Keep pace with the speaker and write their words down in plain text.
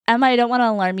Emma, I don't want to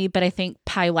alarm you, but I think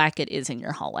Pyewacket is in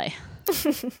your hallway.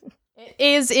 It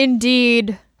is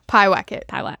indeed Pyewacket.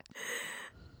 Pyewacket.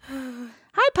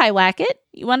 Hi, Pyewacket.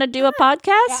 You want to do a podcast?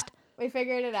 Yeah, we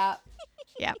figured it out.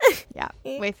 Yeah,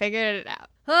 we figured it out.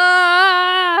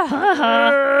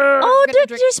 Oh,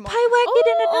 there's Pyewacket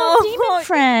and another demon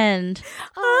friend.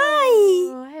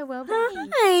 Hi. Hey, well,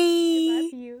 Hi.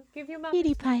 love you. Give your mom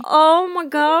Kitty Pie. Oh my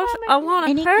gosh, I want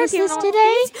to Any hug you. kisses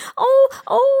today?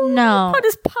 Oh, No. Put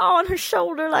his paw on her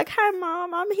shoulder like, "Hi,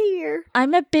 Mom, I'm here."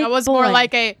 I'm a big That was boy. more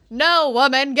like a, no,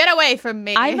 woman, get away from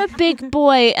me. I'm a big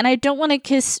boy, and I don't want to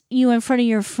kiss you in front of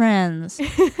your friends.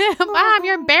 Mom,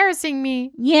 you're embarrassing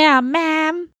me. Yeah,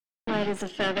 ma'am. Light as a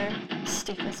feather,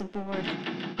 stiff as a board.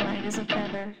 Light as a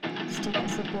feather, stiff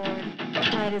as a board.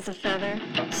 Light as a feather,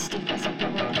 stiff as a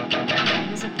board. Light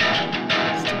as a feather,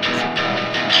 stiff as a board.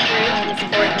 Truth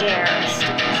or dare?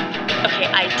 Okay,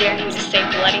 I dare you to say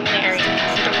Bloody Mary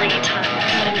 3 times.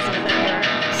 Light as a feather,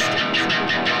 stiff as a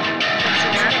board. What's the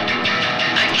matter?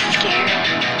 Are you scared?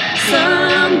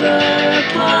 Slumber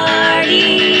party.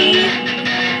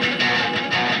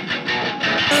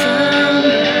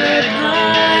 Slumber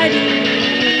party.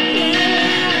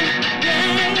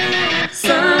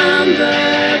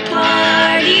 Slumber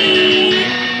party.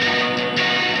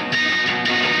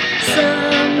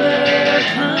 Slumber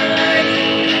party.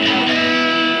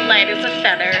 Light as a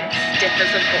feather, stiff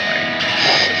as a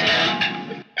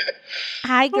board.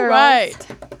 Hi, girls. All right.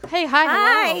 Hey,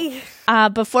 hi. Hi.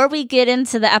 Before we get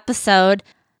into the episode,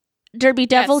 Derby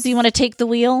Devil, Yes. do you want to take the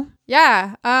wheel?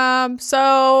 Yeah.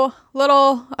 So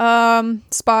little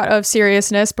spot of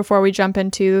seriousness before we jump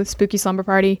into Spooky Slumber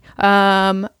Party.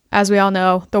 As we all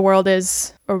know, the world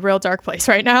is a real dark place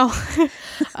right now.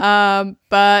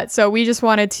 But so we just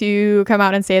wanted to come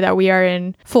out and say that we are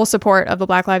in full support of the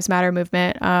Black Lives Matter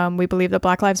movement. We believe that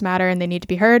Black Lives matter and they need to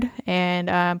be heard,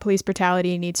 and police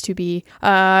brutality needs to be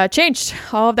changed.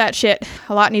 All of that shit,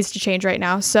 a lot needs to change right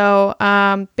now. So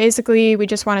basically, we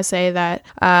just want to say that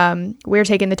we're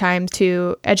taking the time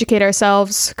to educate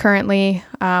ourselves currently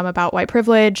about white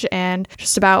privilege and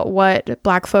just about what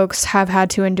Black folks have had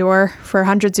to endure for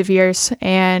hundreds of years.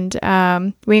 And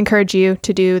we encourage you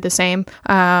to do the same,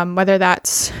 whether that's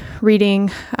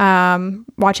reading,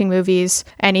 watching movies,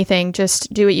 anything.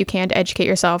 Just do what you can to educate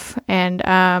yourself, and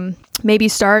maybe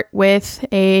start with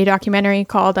a documentary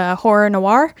called Horror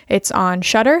Noir. It's on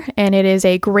Shudder, and it is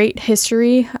a great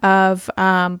history of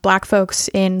Black folks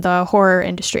in the horror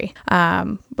industry,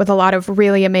 with a lot of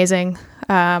really amazing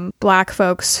Black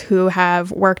folks who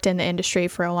have worked in the industry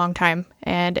for a long time.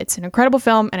 And it's an incredible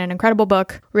film and an incredible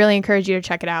book. Really encourage you to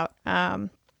check it out.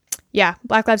 Yeah,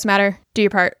 Black Lives Matter. Do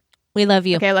your part. We love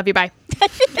you. Okay, I love you. Bye.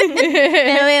 We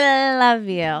love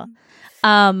you.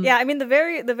 Yeah, I mean, the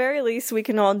very least we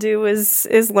can all do is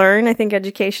learn. I think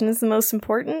education is the most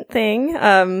important thing.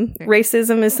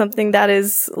 Racism is something that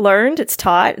is learned. It's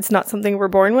taught. It's not something we're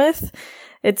born with.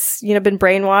 It's, been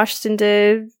brainwashed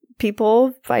into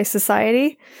people by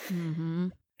society. Mm-hmm.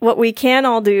 What we can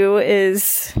all do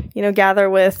is, gather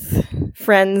with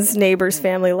friends, neighbors,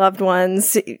 family, loved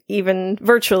ones, even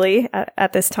virtually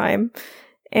at this time,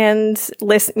 and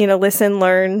listen,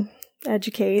 learn,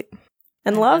 educate,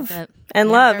 and love. And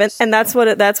Yeah, love. there's- And that's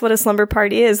what a slumber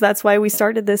party is. That's why we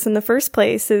started this in the first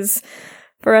place, is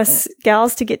for us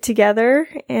gals to get together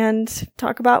and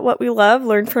talk about what we love,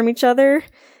 learn from each other,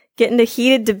 get into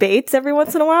heated debates every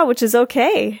once in a while, which is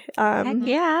okay. Heck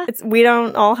yeah. We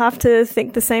don't all have to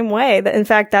think the same way. In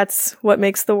fact, that's what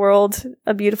makes the world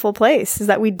a beautiful place, is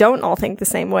that we don't all think the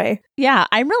same way. Yeah,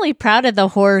 I'm really proud of the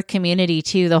horror community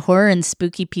too. The horror and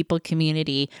spooky people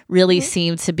community really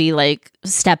seem to be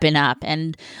stepping up,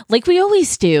 and like we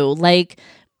always do.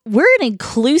 We're an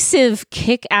inclusive,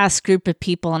 kick-ass group of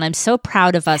people, and I'm so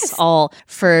proud of us all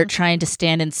for trying to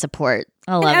stand in support.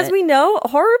 I love And as it. we know,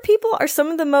 horror people are some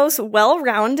of the most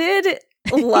well-rounded,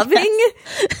 loving,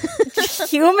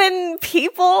 human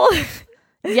people.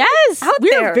 Yes, out we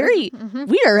there. are very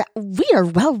we are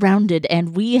well-rounded,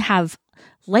 and we have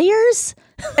layers.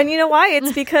 And you know why?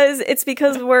 It's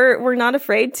because we're not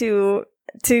afraid to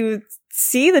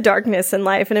see the darkness in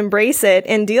life and embrace it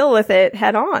and deal with it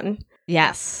head on.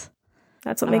 Yes.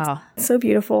 That's what makes Oh. it so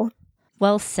beautiful.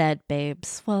 Well said,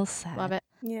 babes. Well said. Love it.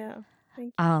 Yeah.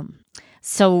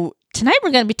 So tonight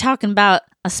we're going to be talking about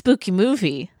a spooky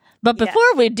movie. But Yeah.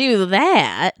 before we do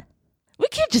that, we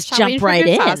can't just Shall we jump right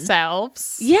introduce in.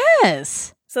 ourselves?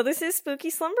 Yes. So this is Spooky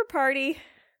Slumber Party.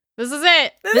 This is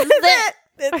it. This is it.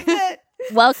 This is it.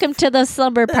 Welcome to the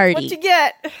slumber party. What you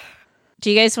get?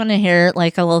 Do you guys want to hear a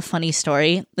little funny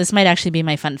story? This might actually be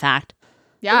my fun fact.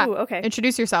 Yeah. Ooh, okay.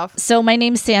 Introduce yourself. So my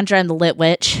name's Sandra. I'm the Lit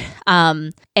Witch.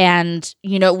 And,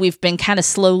 we've been kind of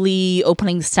slowly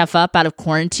opening stuff up out of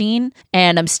quarantine.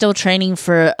 And I'm still training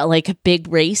for like a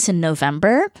big race in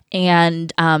November.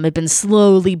 And I've been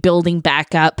slowly building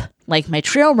back up like my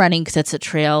trail running because it's a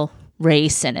trail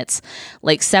race and it's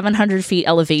like 700 feet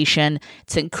elevation.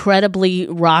 It's incredibly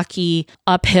rocky,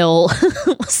 uphill,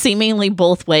 seemingly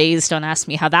both ways. Don't ask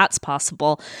me how that's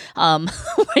possible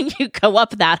when you go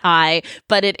up that high,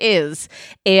 but it is.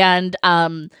 And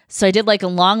so I did like a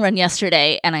long run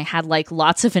yesterday and I had like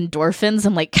lots of endorphins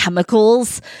and like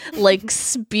chemicals like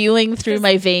spewing through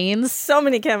my veins. So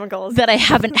many chemicals That I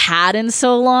haven't had in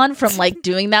so long from like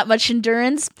doing that much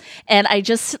endurance. And I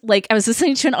just like, I was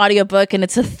listening to an audiobook and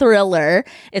it's a thriller.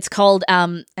 It's called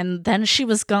And Then She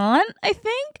Was Gone, I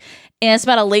think. And it's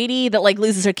about a lady that like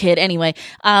loses her kid. Anyway,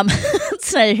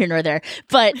 it's neither here nor there.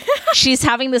 But she's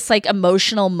having this like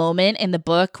emotional moment in the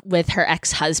book with her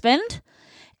ex-husband.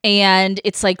 And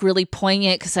it's like really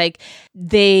poignant because like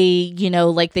they,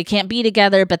 like they can't be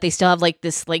together, but they still have like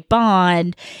this like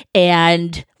bond.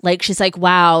 And like she's like,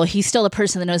 wow, he's still a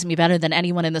person that knows me better than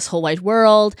anyone in this whole wide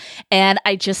world. And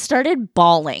I just started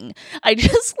bawling. I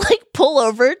just like pull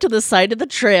over to the side of the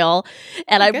trail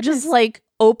and I'm just like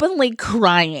openly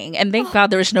crying. And thank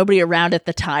God there was nobody around at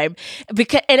the time. And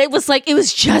it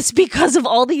was just because of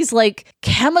all these like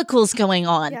chemicals going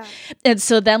on. Yeah. And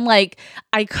so then like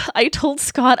I told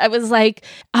Scott, I was like,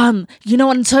 and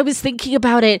so I was thinking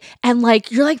about it and like,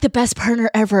 you're like the best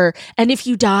partner ever. And if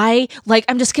you die, like,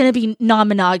 I'm just going to be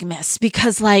non-monogamous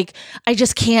because like, I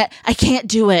can't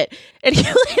do it. And he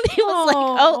was like,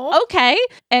 oh, okay.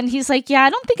 And he's like, yeah, I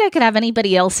don't think I could have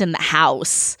anybody else in the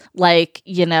house. Like,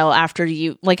 after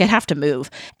you, like I'd have to move.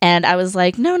 And I was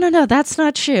like, no, that's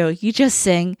not true. You just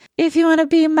sing, if you want to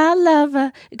be my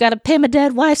lover, you got to pay my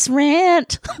dead wife's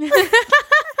rent.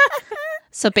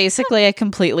 So basically I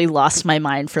completely lost my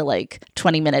mind for like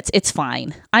 20 minutes. It's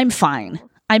fine. I'm fine.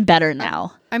 I'm better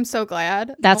now. I'm so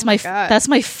glad. That's that's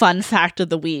my fun fact of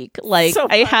the week. Like so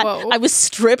I was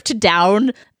stripped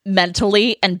down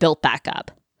mentally and built back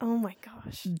up. Oh my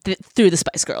gosh. Through the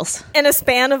Spice Girls. In a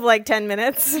span of like 10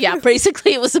 minutes. Yeah,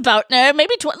 basically it was about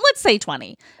maybe 20, let's say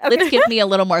 20. Okay. Let's give me a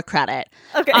little more credit.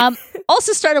 Okay.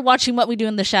 Also started watching What We Do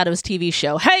in the Shadows TV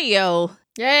show. Hey yo.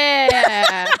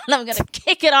 Yeah. And I'm going to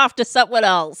kick it off to someone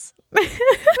else.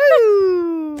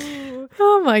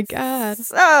 Oh my God.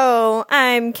 So,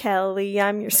 I'm Kelly.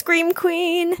 I'm your Scream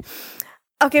Queen.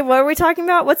 Okay, what are we talking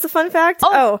about? What's the fun fact?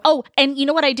 Oh, and you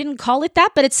know what? I didn't call it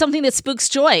that, but it's something that spooks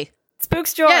joy.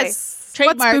 Spooks joy. Yes.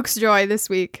 Trademark. What spooks joy this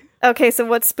week? Okay, so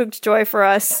what spooked joy for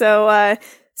us? So,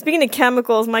 speaking of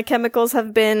chemicals, my chemicals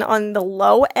have been on the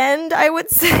low end, I would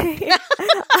say.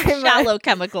 Shallow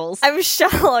chemicals. I'm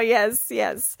shallow, yes.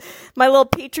 My little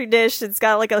petri dish, it's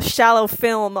got like a shallow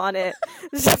film on it.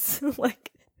 It's just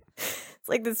like, it's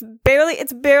like this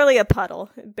it's barely a puddle.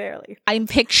 Barely. I'm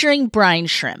picturing brine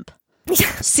shrimp.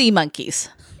 Sea monkeys.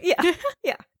 Yeah,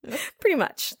 pretty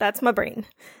much. That's my brain.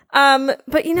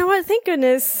 But you know what? Thank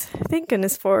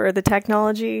goodness for the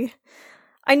technology.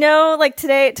 I know, like,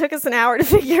 today it took us an hour to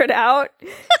figure it out,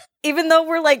 even though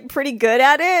we're, like, pretty good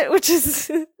at it, which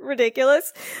is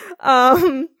ridiculous.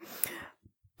 But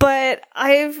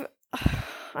I've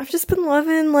just been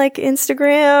loving, like,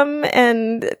 Instagram,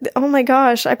 and, oh my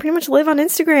gosh, I pretty much live on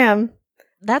Instagram.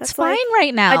 That's fine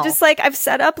right now. I've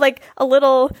set up, like, a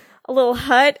little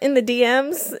hut in the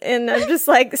DMs, and I'm just,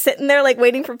 like, sitting there, like,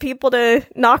 waiting for people to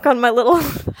knock on my little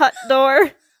hut door.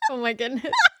 Oh my goodness.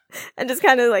 And just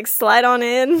kind of like slide on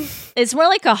in. It's more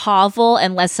like a hovel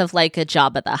and less of like a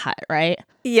Jabba the Hutt, right?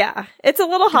 Yeah, it's a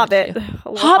little hobbit.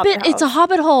 It's a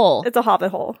hobbit hole. It's a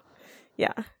hobbit hole.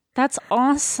 Yeah, that's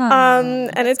awesome.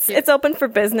 And it's open for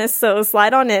business, so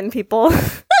slide on in, people.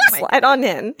 Slide on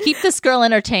in. Keep this girl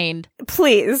entertained,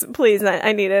 please.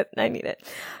 I need it.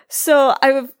 So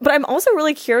but I'm also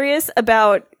really curious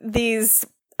about these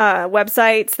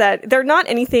websites that they're not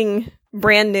anything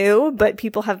brand new, but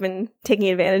people have been taking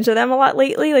advantage of them a lot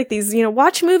lately, like these,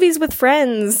 watch movies with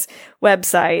friends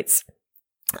websites.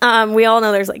 We all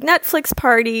know there's like Netflix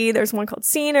Party, there's one called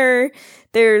Scener,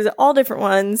 there's all different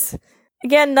ones.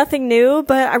 Again, nothing new,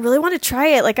 but I really want to try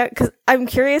it, like, because I'm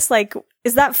curious, like,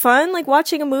 is that fun, like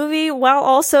watching a movie while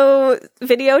also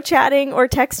video chatting or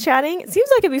text chatting? It seems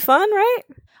like it'd be fun, right?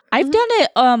 I've done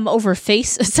it over it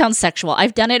sounds sexual.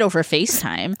 I've done it over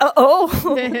FaceTime.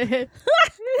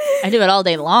 I do it all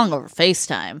day long over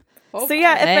FaceTime. So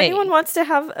yeah, if anyone wants to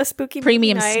have a spooky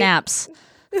premium movie night, snaps.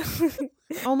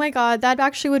 Oh my god, that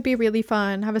actually would be really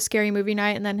fun. Have a scary movie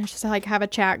night and then just like have a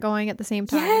chat going at the same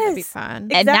time. That'd be Yes. fun.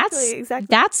 And Exactly.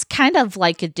 that's kind of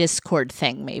like a Discord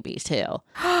thing, maybe too.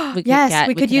 We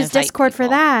We could use invite Discord for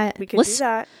people. that. We could Let's- do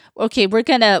that. Okay, we're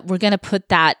gonna put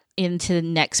that into the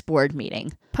next board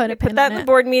meeting. Put a Put pin that in in the it.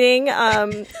 board meeting.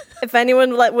 If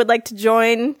anyone would like to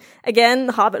join, again,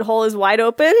 the Hobbit hole is wide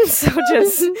open. So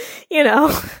just,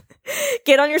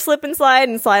 get on your slip and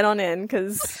slide on in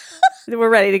because we're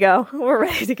ready to go. We're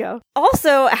ready to go.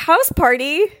 Also, a house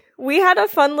party. We had a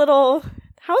fun little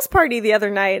house party the other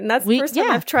night, and that's the first time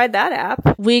I've tried that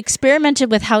app. We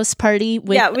experimented with House Party with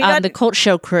we got- the Cult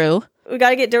Show crew. We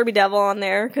got to get Derby Devil on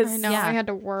there I because know, Yeah. I had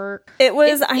to work. it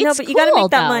was. I know, it's but you got to cool,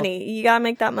 make that though. money. You got to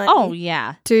make that money. Oh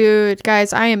yeah, Dude,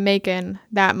 guys, I am making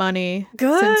that money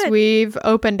Good. since we've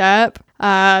opened up.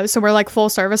 So we're like full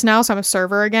service now, so I'm a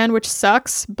server again, which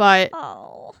sucks, but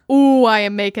ooh, I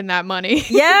am making that money.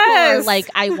 Yes. or like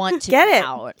I want to Get be it.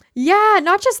 out. Yeah,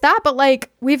 not just that, but like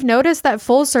we've noticed that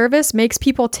full service makes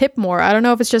people tip more. I don't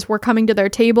know if it's just we're coming to their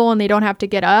table and they don't have to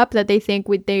get up, that they think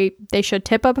they should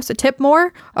tip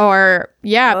more, or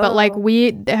but like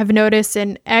we have noticed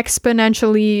an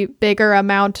exponentially bigger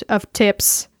amount of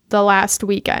tips the last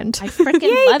weekend. I freaking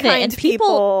Yay, love it, kind and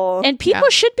people people.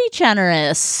 should be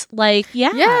generous. Like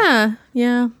Yeah.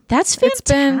 that's It's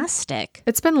been- fantastic.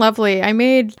 It's been lovely. I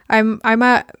mean,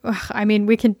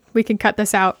 we can cut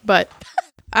this out, but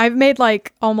I've made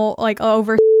like almost like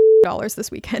over $dollars this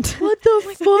weekend. What the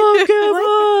fuck,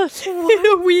 Emma? In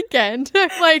a weekend. I'm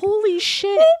like, Holy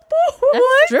shit! That's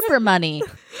stripper money.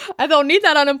 I don't need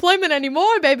that unemployment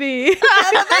anymore, baby.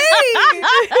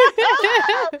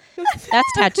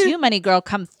 That's tattoo money, girl.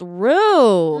 Come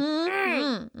through.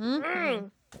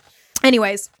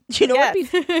 Anyways, You know Yes.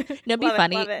 what'd be Love it,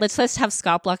 funny? love it. Let's have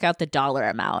Scott block out the dollar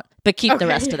amount, but keep the Okay.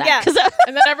 rest of that. Yeah. 'Cause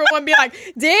and then everyone be like,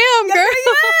 "Damn, girl,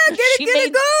 she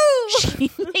made, she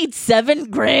made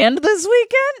 $7,000 this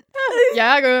weekend.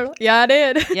 yeah, girl, yeah, I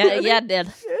did, Yeah, it did.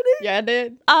 yeah, I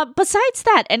did." Besides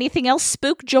that, anything else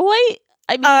spook joy?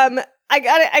 I mean,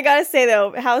 I gotta say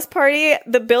though, house party,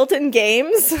 the built-in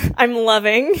games, I'm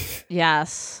loving.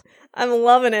 yes. I'm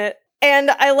loving it. And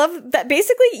I love that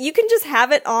basically you can just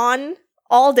have it on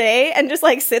all day and just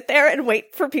like sit there and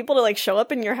wait for people to like show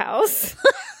up in your house.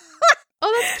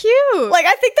 Oh, that's cute. Like,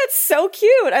 I think that's so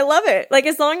cute. I love it. Like,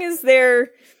 as long as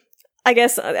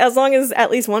as long as at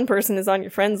least one person is on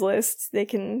your friends list, they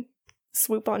can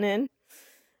swoop on in.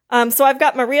 So I've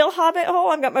got my real Hobbit hole.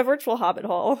 I've got my virtual Hobbit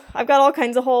hole. I've got all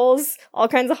kinds of holes, all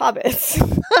kinds of hobbits.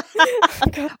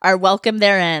 Are welcome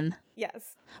therein.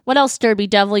 Yes. What else, Derby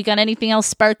Devil? You got anything else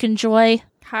sparking joy?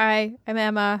 Hi, I'm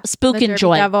Emma. Spookin' the Derby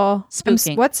joy. Devil.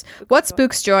 Spooking. What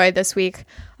spooks joy this week?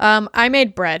 I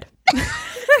made bread.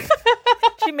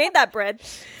 She made that bread.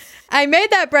 I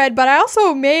made that bread, but I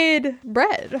also made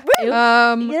bread.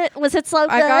 Was it so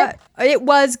good? It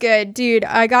was good, dude.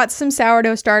 I got some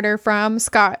sourdough starter from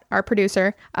Scott, our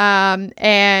producer.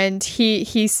 And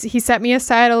he set me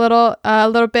aside a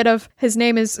little bit of, his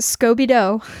name is Scoby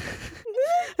Dough.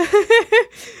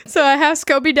 So I have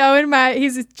Scoby Dough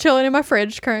he's chilling in my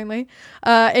fridge currently.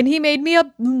 And he made me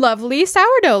a lovely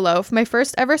sourdough loaf, my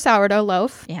first ever sourdough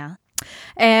loaf. Yeah.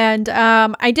 And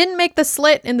I didn't make the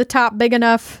slit in the top big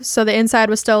enough, so the inside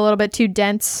was still a little bit too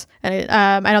dense. And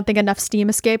I don't think enough steam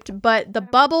escaped, but the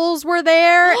bubbles were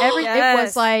there. It was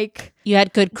Yes. like, You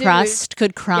had good crust,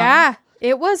 good crumb. yeah,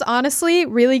 it was honestly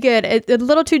really good. A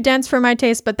little too dense for my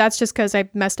taste, but that's just because I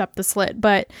messed up the slit.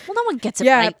 But Well, no one gets it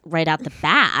Yeah. right out the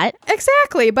bat.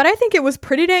 exactly, but I think it was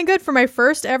pretty dang good for my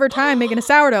first ever time making a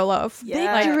sourdough loaf.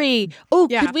 Yeah. Victory. Oh,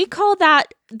 Yeah. could we call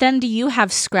that then? Do you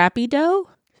have scrappy dough?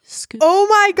 Oh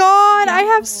my god, I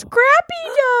have scrappy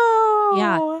dough.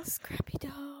 Yeah. Scrappy dough.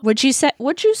 What'd you say?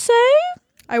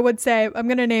 I would say I'm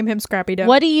gonna name him Scrappy Dough.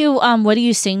 What do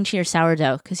you sing to your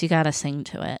sourdough? Because you gotta sing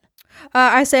to it.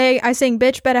 I sing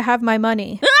 "Bitch Better Have My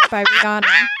Money" by Rihanna.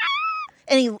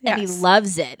 And he Yes.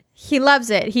 loves it. He loves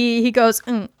it. He goes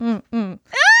and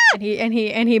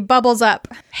he bubbles up.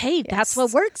 Hey, that's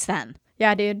what works then.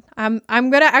 Yeah, dude. I'm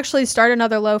gonna actually start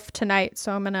another loaf tonight.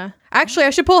 So I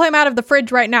should pull him out of the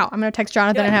fridge right now. I'm gonna text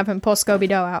Jonathan and have him pull Scoby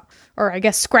Dough out, or I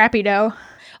guess Scrappy Dough.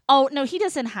 Oh no, he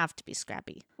doesn't have to be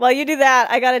scrappy. While you do that,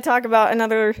 I got to talk about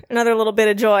another little bit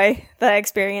of joy that I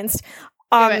experienced.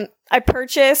 it. I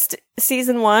purchased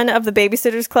season 1 of the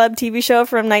Babysitters Club TV show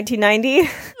from 1990.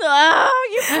 Oh,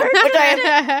 you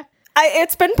heard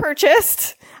It's been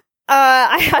purchased.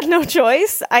 I had no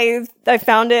choice. I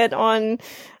found it on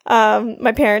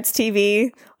my parents'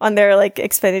 TV on their like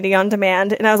Xfinity on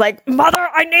demand, and I was like, "Mother,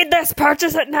 I need this.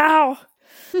 Purchase it now."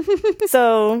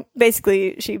 So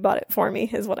basically, she bought it for me,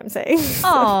 is what I'm saying.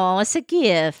 Oh, it's a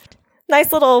gift.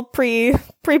 Nice little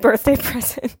pre-birthday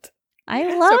present.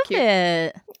 I love cute.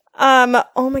 it.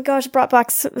 Oh my gosh, it brought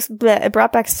back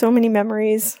so many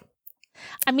memories.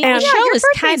 I mean, And- the Yeah, show your is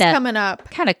birthday's coming up.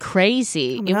 kind of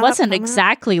crazy. Coming It up, wasn't coming up.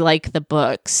 exactly like the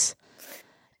books,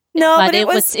 No, but but it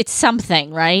was it's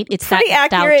something, right? It's that pretty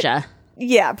accurate. nostalgia.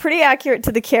 Yeah, pretty accurate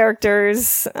to the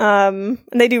characters. And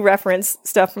they do reference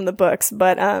stuff from the books,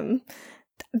 but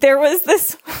there was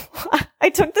this. I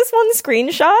took this one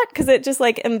screenshot because it just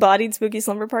like embodied Spooky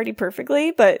Slumber Party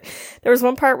perfectly. But there was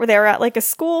one part where they were at like a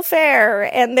school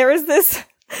fair, and there was this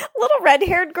little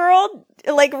red-haired girl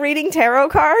like reading tarot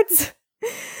cards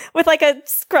with like a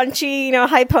scrunchy,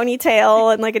 high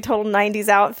ponytail and like a total 90s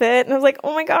outfit. And I was like,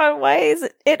 oh my God, why is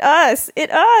it us?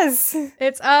 It us.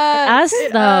 It's Us,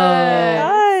 It though.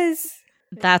 Us.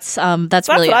 That's So that's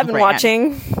really what on I've been brand.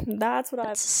 watching. That's what I've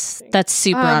been watching. That's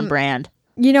super on brand.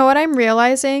 You know what I'm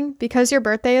realizing? Because your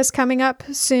birthday is coming up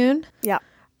soon, Yeah.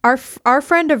 our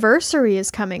friendiversary is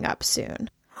coming up soon.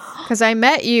 Because I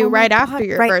met you Oh my right God, after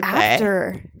your right birthday.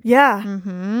 after. Yeah.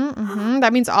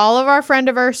 That means all of our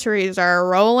friendiversaries are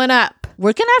rolling up.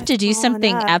 We're gonna have to do Falling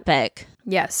something up. epic.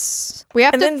 Yes. We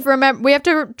have And to then- remember. We have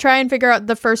to try and figure out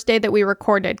the first day that we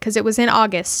recorded because it was in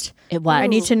August. It was. I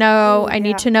need to know. Ooh, I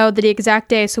need yeah. to know the exact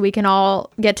day so we can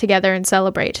all get together and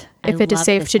celebrate if it is love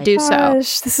safe this to do so.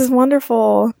 Gosh, this is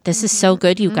wonderful. This is so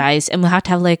good, you guys, and we'll have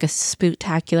to have like a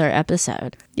spectacular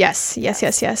episode, Yes.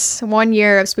 1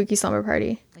 year of Spooky Slumber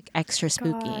Party. like extra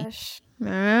spooky. Gosh.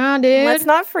 Ah, dude. Let's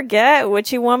not forget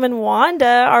Witchy Woman Wanda,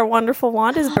 our wonderful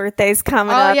Wanda's birthday's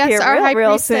coming Oh, up yes, here our high real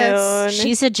priestess. soon.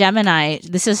 She's a Gemini.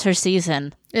 This is her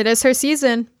season. It is her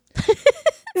season.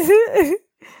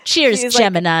 Cheers, She's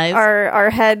like Geminis. our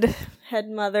head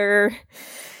mother,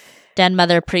 Den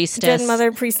Mother Priestess. dead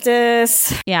mother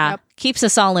priestess. Yeah, keeps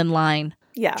us all in line.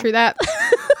 Yeah, True that.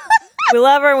 we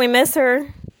love her. We miss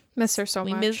her. Miss her so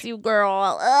We much. miss you,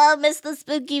 girl. Oh, miss the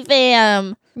spooky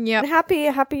fam. Yep. And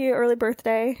happy early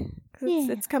birthday. 'Cause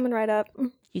it's coming right up.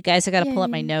 You guys, I got to pull up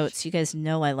my notes. You guys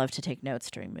know I love to take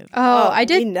notes during movies. Oh, I We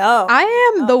did. know.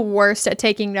 I am the worst at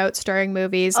taking notes during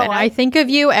movies, and I think of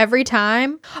you every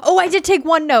time. Oh, I did take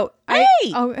one note. Hey!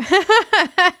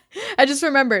 I just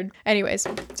remembered. Anyways,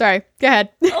 sorry. Go ahead.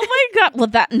 Oh my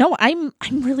god! Well, I'm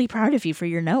really proud of you for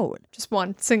your note. Just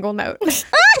one single note.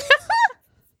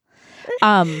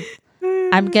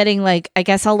 I'm getting like, I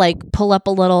guess I'll like pull up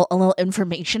a little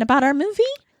information about our movie.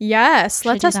 Yes,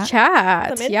 let do us that?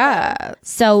 chat. Some info. Yeah.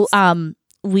 So,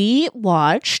 we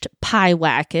watched Pie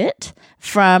Wacket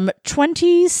from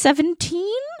 2017,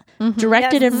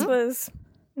 directed Yes, and this was.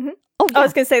 oh, I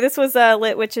was gonna say this was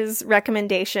Lit Witch's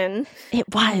recommendation. it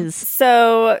was.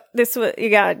 So this was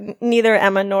neither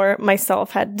Emma nor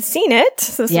myself had seen it.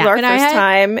 So this Yeah. was our And I first had-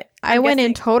 time. I went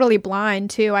in totally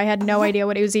blind too. I had no idea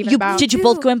what it was even about. Did you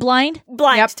both go in blind?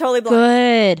 Blind, Yep. totally blind.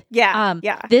 Good. Yeah,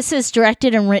 yeah. This is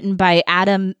directed and written by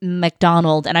Adam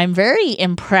McDonald, and I'm very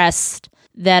impressed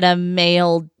that a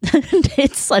male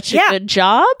did such a Yeah. good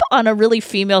job on a really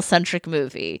female-centric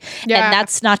movie. Yeah. And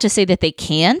that's not to say that they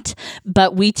can't,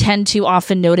 but we tend to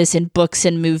often notice in books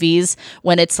and movies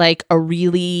when it's like a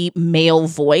really male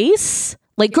voice.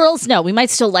 Like girls know, we might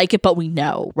still like it, but we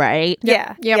know, right?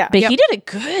 Yeah, Yep. yeah. But he did a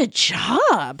good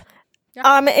job.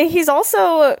 And he's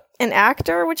also an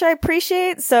actor, which I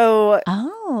appreciate. So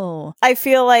Oh. I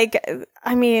feel like,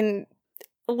 I mean,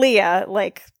 Leah,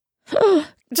 like,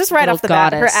 just right Little off the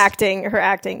bat, goddess. her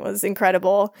acting was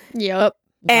incredible. Yep.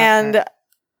 And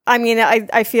I mean,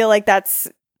 I feel like that's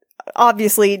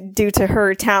obviously due to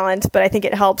her talent, but I think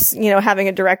it helps, having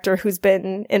a director who's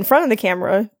been in front of the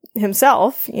camera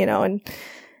himself, and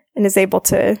is able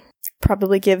to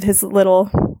probably give his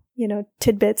little,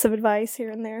 tidbits of advice here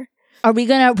and there. Are we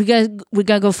gonna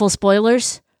go full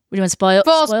spoilers? We're doing Full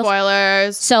spoils?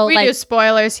 spoilers. So, we like- do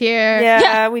spoilers here.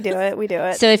 Yeah, we do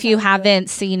it. So if you haven't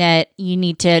seen it, you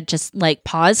need to just like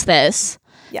pause this,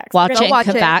 Yeah, 'cause watch we're it, gonna and watch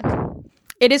come it. back.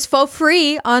 It is for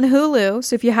free on Hulu.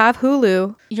 So if you have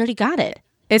Hulu, You already got it.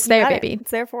 it's there, got it. baby.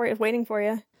 It's there for you. It's waiting for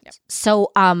you.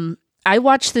 So I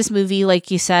watched this movie,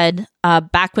 like you said,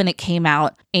 back when it came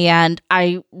out, and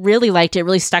I really liked it. It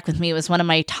really stuck with me. It was one of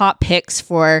my top picks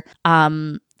for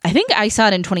I think I saw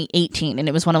it in 2018, and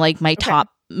it was one of like my top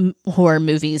horror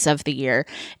movies of the year,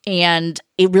 and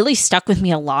it really stuck with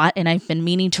me a lot, and I've been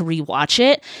meaning to rewatch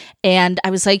it. And I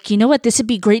was like, you know what, this would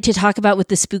be great to talk about with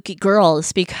the spooky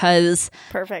girls, because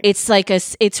Perfect. it's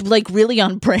like really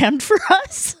on brand for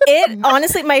us. It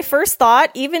honestly, my first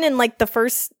thought, even in like the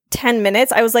first 10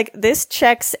 minutes, I was like, this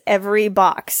checks every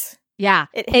box. Yeah.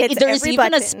 It hits There's every even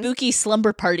a button. spooky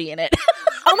slumber party in it.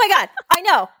 Oh my god,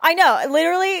 I know.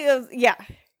 Literally, yeah.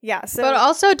 So But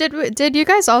also, did you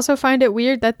guys also find it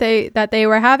weird that they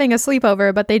were having a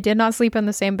sleepover, but they did not sleep in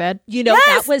the same bed? You know,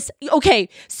 that was okay.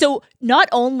 So not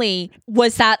only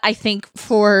was that, I think,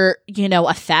 for,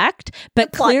 effect,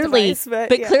 but plot clearly, device,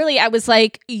 but yeah. clearly I was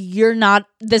like, you're not,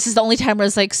 this is the only time where I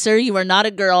was like, sir, you are not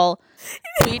a girl.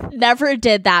 We never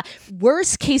did that.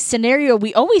 Worst case scenario,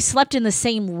 we always slept in the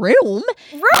same room.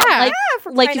 right,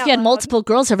 for Like crying if out you had loud. multiple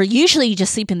girls over, usually you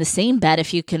just sleep in the same bed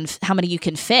if you can, how many you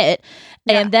can fit.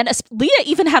 And then Leah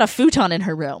even had a futon in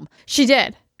her room. She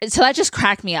did. So that just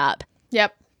cracked me up.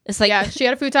 Yep. It's like, Yeah, she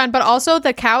had a futon, but also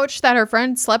the couch that her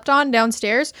friend slept on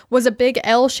downstairs was a big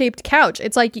L-shaped couch.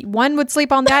 It's like one would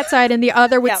sleep on that side and the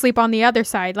other would Yeah. sleep on the other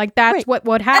side. Like that's Right. what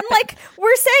would And happen. like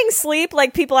we're saying sleep,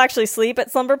 like people actually sleep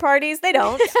at slumber parties. They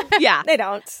don't. yeah. They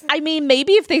don't. I mean,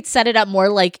 maybe if they'd set it up more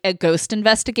like a ghost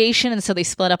investigation and so they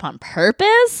split up on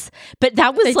purpose, but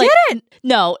that was They like, didn't.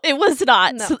 no, it was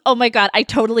not. No. So- oh my God.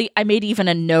 I made even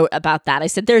a note about that. I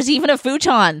said, there's even a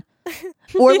futon.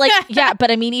 Or like, yeah,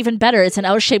 but I mean, even better, it's an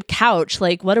L-shaped couch.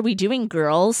 Like, what are we doing,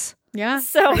 girls? yeah.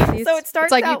 So Crazy. so it starts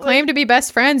It's like you out claim to be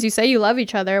best friends. You say you love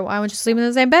each other. Why don't you sleep in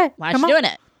the same bed? Why Come are you on.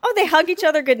 doing it? oh, they hug each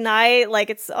other goodnight. Like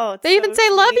it's it's They even so say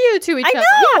 "love sweet. you" to each I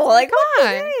other. know. Like come what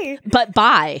on. the heck? But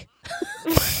bye.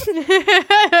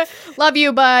 Love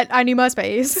you, but I need my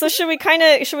space. So should we kind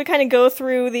of go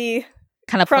through the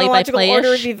Kind of play by chronological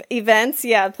order of play. events?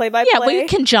 Yeah, play by Yeah, play. well, you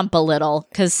can jump a little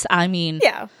because I mean,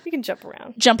 Yeah, we can jump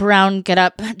around. jump around, get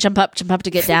up, jump up to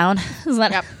get down. Isn't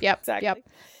that Yep. Exactly. Yep.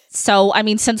 So, I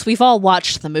mean, since we've all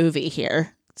watched the movie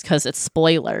here, because it's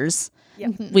spoilers,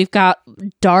 Yep. we've got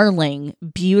darling,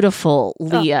 beautiful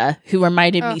Leah, who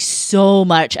reminded me so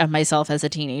much of myself as a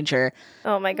teenager.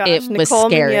 Oh my gosh, It was Nicole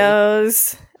scary.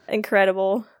 Munoz,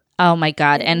 incredible. Oh my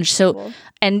God. And so, Incredible.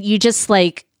 and you just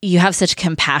like, you have such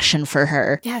compassion for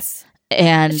her. Yes,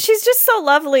 And she's just so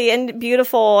lovely and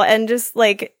beautiful, and just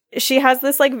like she has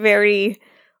this like very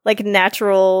like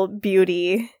natural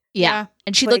beauty. yeah.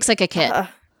 And she Like, looks like a kid.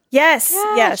 Yes,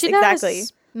 Yeah, yes, she does. exactly.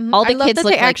 Mhm. All the I love kids that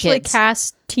look they like actually kids.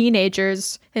 cast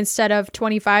teenagers instead of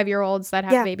 25-year-olds that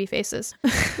have Yeah. baby faces.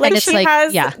 Like it's she like-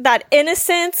 has yeah. that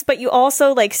innocence, but you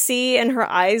also like see in her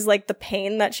eyes like the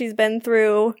pain that she's been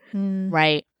through,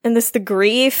 Right. and the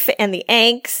grief and the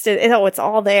angst. It's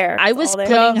all there. I It's was all there.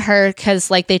 putting her because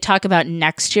like they talk about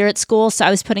next year at school. So I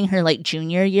was putting her like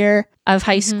junior year of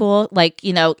high school, like,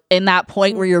 in that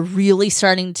point where you're really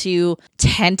starting to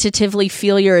tentatively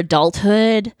feel your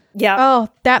adulthood. Yeah. Oh,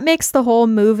 that makes the whole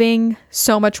moving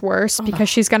so much worse because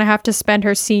she's going to have to spend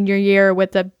her senior year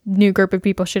with a new group of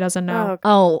people she doesn't know.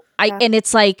 Oh, And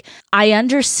it's like, I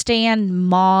understand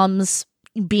moms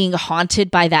being haunted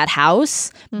by that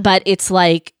house, but it's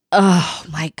like, oh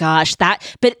my gosh,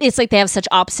 but it's like they have such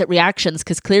opposite reactions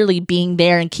because clearly being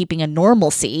there and keeping a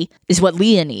normalcy is what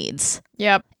Leah needs.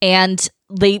 Yep. And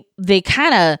they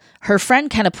kind of, her friend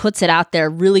kind of puts it out there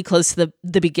really close to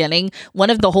the beginning. One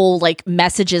of the whole like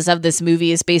messages of this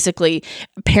movie is basically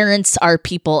parents are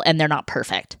people and they're not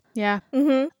perfect. Yeah.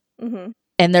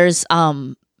 And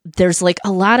there's like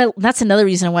a lot of, that's another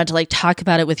reason I wanted to like talk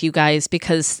about it with you guys,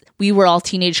 because we were all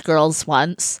teenage girls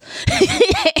once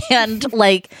and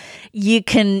like you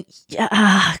can,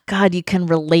 God, you can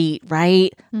relate,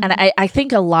 right? And I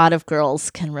think a lot of girls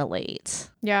can relate.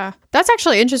 Yeah. That's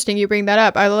actually interesting you bring that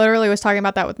up. I literally was talking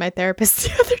about that with my therapist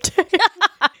the other day.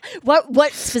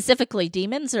 What specifically,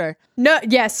 demons or? No,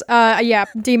 yes. Yeah,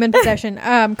 demon possession.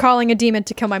 Calling a demon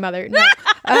to kill my mother. No.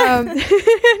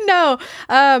 No.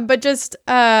 But just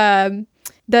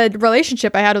the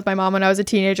relationship I had with my mom when I was a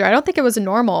teenager, I don't think it was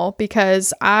normal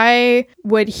because I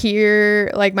would hear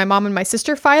like my mom and my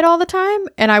sister fight all the time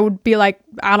and I would be like,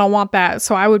 I don't want that.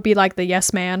 So I would be like the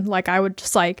yes man. Like I would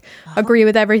just like agree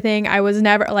with everything. I was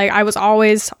never like, I was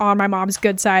always on my mom's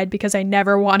good side because I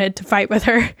never wanted to fight with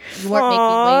her. You weren't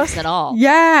making waves at all.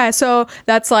 Yeah, so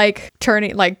that's like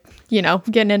turning like,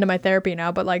 getting into my therapy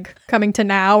now, but like coming to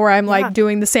now where I'm like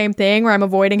doing the same thing where I'm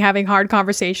avoiding having hard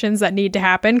conversations that need to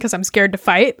happen because I'm scared to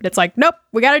fight. But it's like, nope,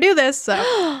 we got to do this. So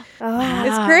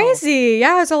it's crazy.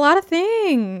 Yeah, it's a lot of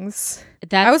things.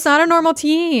 I was not a normal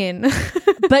teen.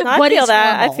 But I what feel is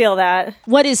that. normal? I feel that.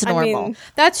 What is I normal? mean,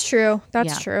 That's true.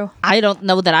 That's Yeah. true. I don't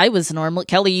know that I was normal.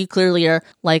 Kelly, you clearly are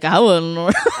like, I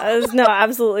wasn't no,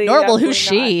 absolutely normal. absolutely Who's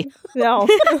she? not.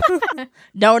 No.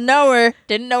 Don't know her.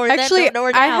 Didn't know her Actually, then. Don't know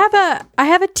her now. I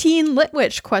have a teen lit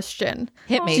witch question.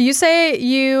 Hit me. So you say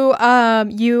you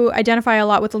identify a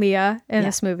lot with Leah in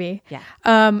this movie.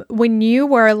 Yeah. When you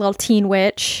were a little teen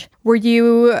witch, were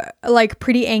you like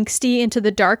pretty angsty into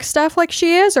the dark stuff like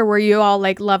she is, or were you all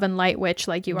like love and light witch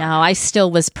like you are? No, I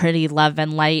still was pretty love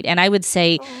and light, and I would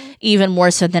say even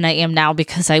more so than I am now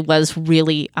because I was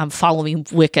really following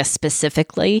Wicca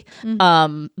specifically.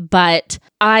 But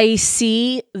I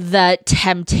see the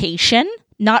temptation,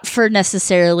 not for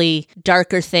necessarily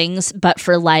darker things, but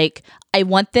for like, I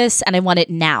want this and I want it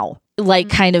now, like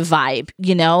kind of vibe,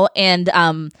 you know? And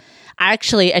I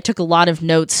took a lot of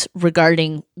notes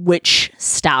regarding witch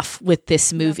stuff with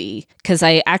this movie because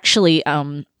I actually,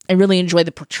 I really enjoy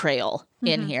the portrayal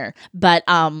in here. But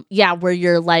where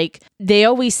you're like, they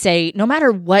always say, no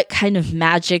matter what kind of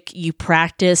magic you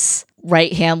practice,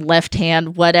 right hand, left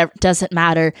hand, whatever, doesn't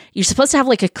matter. You're supposed to have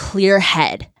like a clear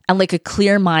head and like a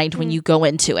clear mind when you go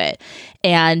into it.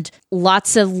 And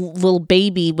lots of little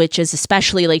baby witches,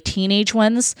 especially like teenage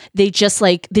ones, they just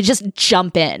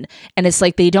jump in, and it's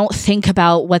like they don't think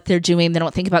about what they're doing. They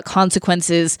don't think about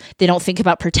consequences. They don't think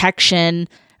about protection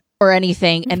or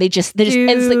anything, and they just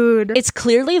it's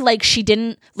clearly like she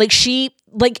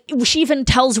even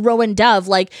tells Rowan Dove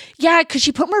like, yeah, could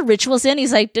she put more rituals in?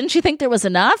 He's like, didn't you think there was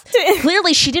enough?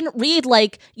 Clearly she didn't read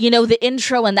like, you know, the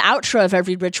intro and the outro of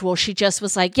every ritual. She just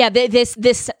was like, yeah,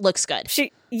 this looks good.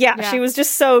 She was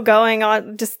just so going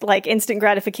on just like instant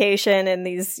gratification and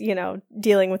these, you know,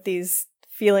 dealing with these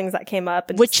feelings that came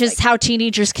up, and which is how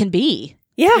teenagers can be.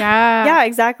 Yeah,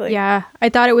 exactly. Yeah, I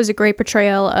thought it was a great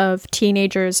portrayal of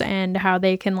teenagers and how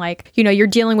they can, like, you know, you're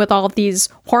dealing with all of these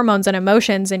hormones and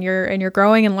emotions, and you're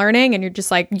growing and learning, and you're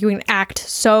just like, you can act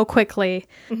so quickly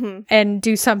and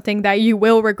do something that you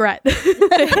will regret.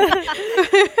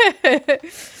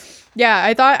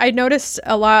 Yeah, I noticed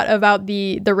a lot about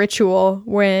the ritual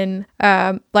when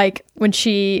when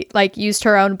she like used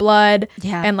her own blood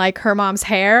and like her mom's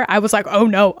hair. I was like, oh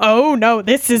no,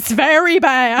 this is very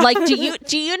bad. Like, do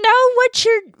you know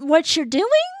what you're doing?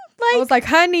 Like, I was like,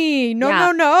 honey, no.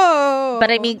 But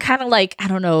I mean, kind of like, I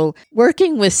don't know,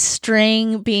 working with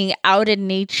string, being out in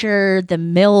nature, the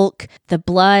milk, the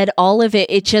blood, all of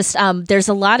it. It just, there's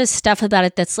a lot of stuff about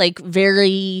it that's like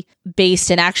very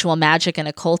based in actual magic and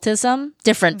occultism,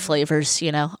 different flavors,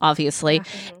 you know, obviously.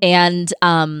 And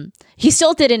he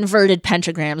still did inverted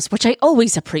pentagrams, which I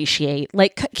always appreciate.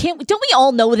 Like, don't we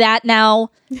all know that now?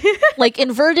 Like,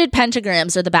 inverted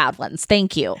pentagrams are the bad ones.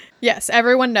 Thank you. Yes,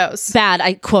 everyone knows. Bad,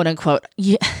 I quote unquote.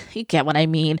 Yeah, you get what I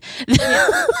mean.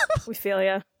 We feel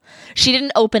ya. She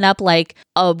didn't open up like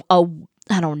a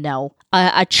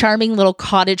charming little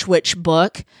cottage witch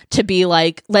book to be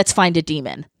like, let's find a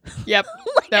demon. Yep.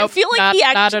 Like, I feel like he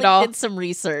actually did some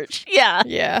research. Yeah.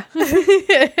 Yeah.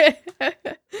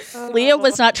 Leah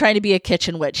was not trying to be a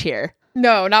kitchen witch here.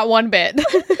 No, not one bit.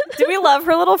 Do we love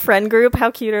her little friend group?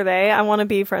 How cute are they? I want to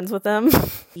be friends with them.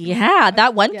 Yeah,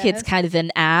 that one kid's kind of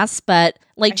an ass, but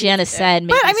like Janice said,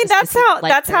 maybe but I mean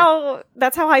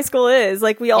that's how high school is.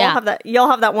 Like we all have that. Y'all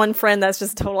have that one friend that's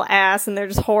just a total ass, and they're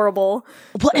just horrible.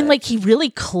 Well, and like he really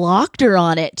clocked her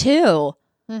on it too.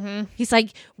 He's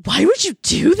like, why would you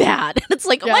do that? And it's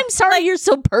like, oh, I'm sorry, you're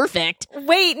so perfect.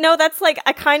 Wait, no, that's like,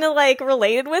 I kind of like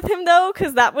related with him though,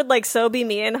 because that would like so be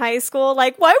me in high school.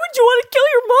 Like, why would you want to kill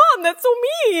your mom? That's so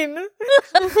mean.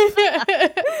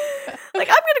 Like,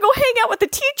 I'm gonna go hang out with the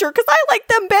teacher because I like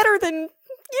them better than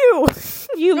you.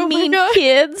 You mean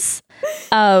kids.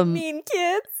 Mean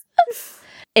kids.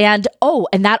 And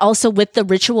that also with the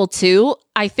ritual too,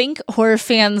 I think horror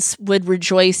fans would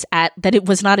rejoice at that it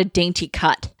was not a dainty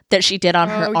cut that she did on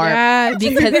her arm. Yeah,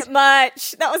 because a bit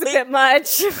much. That was a bit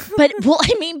much. But well,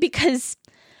 I mean, because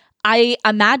I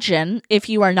imagine if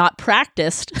you are not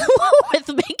practiced with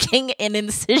making an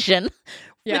incision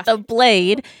with a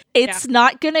blade, it's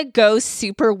not gonna go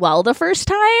super well the first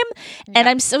time. And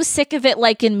I'm so sick of it,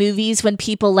 like in movies when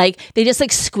people like they just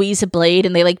like squeeze a blade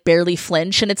and they like barely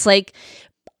flinch, and it's like,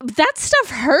 that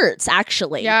stuff hurts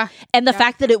actually. And the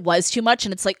fact that it was too much,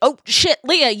 and it's like, oh shit,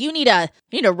 Leah, you need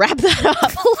to wrap that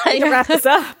up. Like, wrap this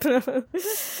up.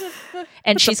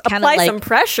 And she's kind of like, apply some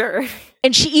pressure.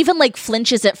 And she even like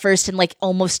flinches at first and like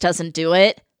almost doesn't do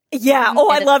it. Yeah. Oh,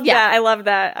 I love that. I love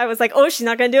that. I was like, oh, she's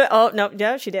not gonna do it. Oh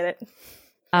no, she did it.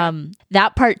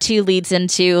 That part too leads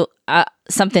into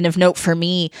something of note for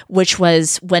me, which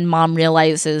was when mom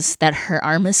realizes that her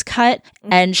arm is cut,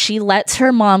 and she lets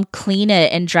her mom clean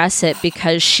it and dress it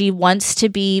because she wants to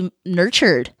be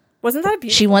nurtured. Wasn't that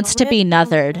beautiful? She wants to be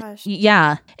mothered.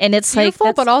 Yeah. And it's beautiful,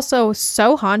 like, but also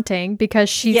so haunting because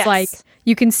she's like,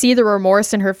 you can see the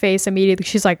remorse in her face immediately.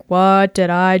 She's like, what did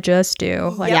I just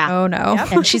do? Like, oh no.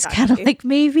 Yep. And she's kind of like,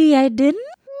 maybe I didn't.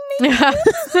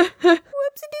 Whoopsie doodle.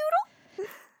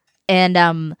 And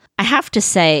I have to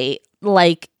say,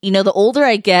 like, you know, the older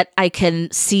I get, I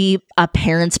can see a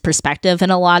parent's perspective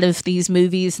in a lot of these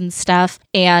movies and stuff.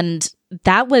 And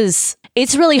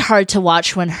it's really hard to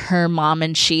watch when her mom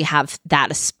and she have that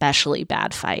especially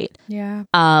bad fight. Yeah.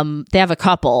 They have a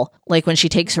couple, like when she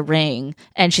takes a ring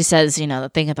and she says, you know, the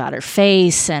thing about her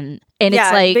face, and it's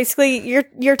like basically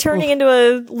you're turning into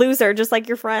a loser just like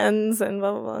your friends and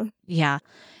blah blah blah. Yeah.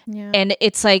 And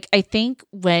it's like, I think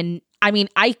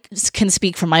I can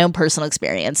speak from my own personal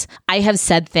experience. I have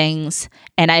said things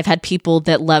and I've had people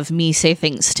that love me say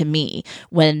things to me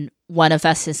when one of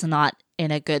us is not in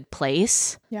a good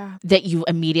place, that you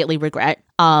immediately regret,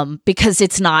 because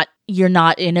you're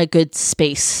not in a good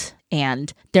space,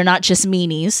 and they're not just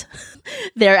meanies.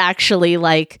 They're actually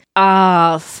like,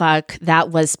 oh, fuck, that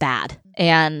was bad.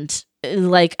 And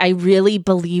like, I really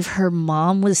believe her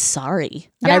mom was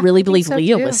sorry. And I really believe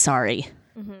Leah was sorry.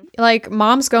 Like,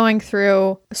 mom's going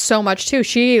through so much too.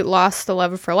 She lost the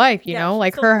love of her life, you know,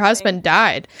 like her husband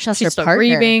died. She's still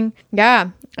grieving. Yeah.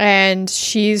 And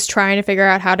she's trying to figure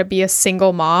out how to be a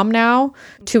single mom now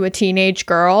to a teenage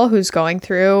girl who's going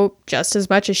through just as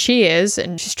much as she is.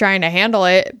 And she's trying to handle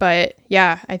it. But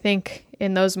yeah, I think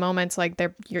in those moments, like,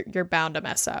 you're bound to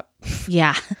mess up.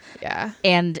 Yeah. Yeah.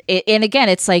 And again,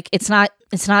 it's like, it's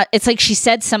like she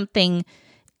said something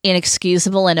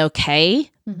inexcusable and okay,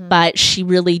 but she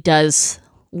really does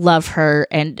love her,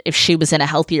 and if she was in a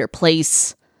healthier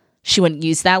place, she wouldn't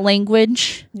use that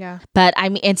language. Yeah. But I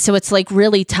mean, and so it's like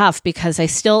really tough because I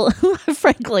still,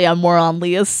 frankly, I'm more on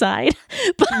Leah's side.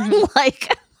 But I'm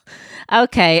like,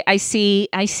 okay, I see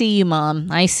you, Mom.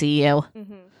 I see you.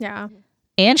 Yeah.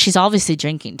 And she's obviously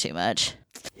drinking too much.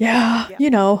 Yeah. You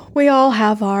know, we all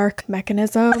have our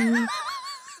mechanism.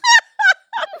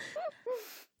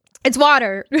 It's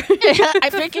water.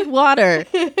 I'm drinking water.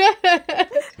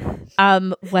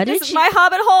 What This did is my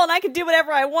hobbit hole, and I can do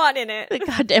whatever I want in it.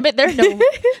 God damn it! There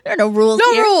are no rules.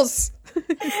 No here. rules.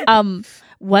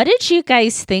 What did you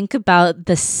guys think about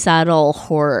the subtle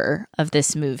horror of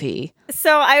this movie? So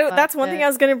that's one thing I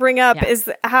was going to bring up is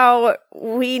how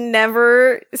we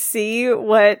never see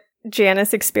what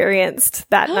Janice experienced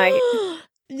that night.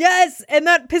 Yes, and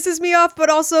that pisses me off, but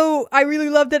also I really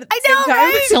loved it at the same time.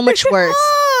 right? It's so much worse.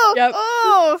 Yep.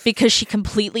 Oh, Because she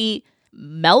completely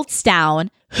melts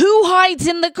down. Who hides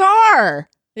in the car?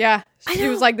 Yeah. She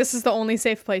was like, this is the only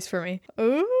safe place for me.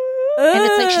 Ooh. And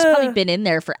it's like she's probably been in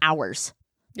there for hours.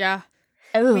 Yeah.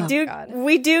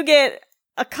 we do get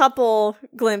a couple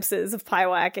glimpses of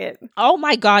Pyewacket. Oh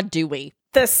my God, do we?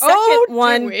 The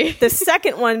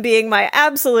second one being my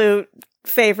absolute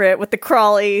favorite with the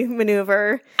crawly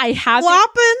maneuver. I have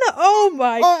Flopping? Oh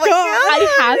my God.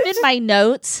 I have in my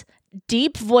notes,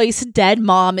 deep voice dead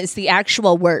mom is the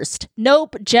actual worst.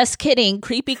 Nope, just kidding.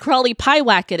 Creepy crawly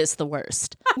Pyewacket is the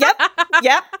worst. Yep.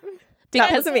 That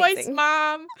Because was amazing.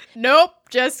 Mom. Nope,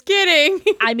 just kidding.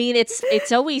 I mean,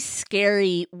 it's always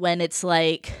scary when it's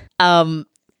like,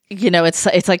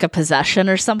 it's like a possession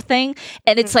or something.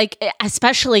 And it's like,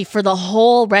 especially for the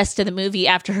whole rest of the movie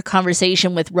after her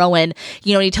conversation with Rowan,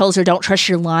 he tells her, don't trust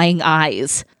your lying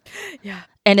eyes. Yeah.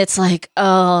 And it's like,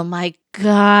 oh my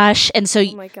gosh. And so,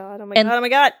 Oh my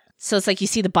god. so it's like you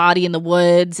see the body in the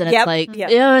woods and it's like, Yep.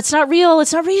 yeah, it's not real.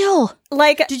 It's not real.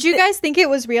 Like, Did you guys think it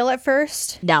was real at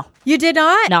first? No. You did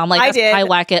not? No, I'm like, I that's did.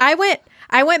 Pyewacket.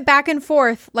 I went back and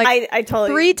forth like I totally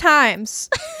 3 times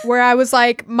where I was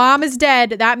like, Mom is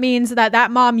dead. That means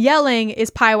that mom yelling is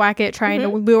Pyewacket trying to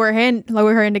lure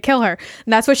her in to kill her.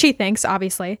 And that's what she thinks,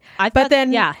 obviously. But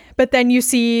then you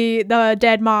see the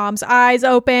dead mom's eyes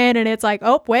open and it's like,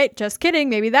 oh, wait, just kidding.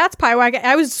 Maybe that's Pyewacket.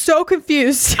 I was so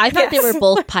confused. I thought they were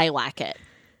both Pyewacket.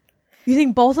 You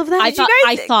think both of them? I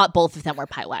thought both of them were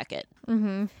Pyewacket.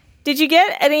 Mm-hmm. Did you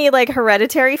get any like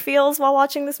hereditary feels while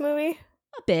watching this movie?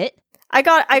 A bit. I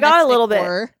got a little bit.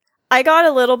 Horror. I got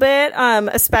a little bit,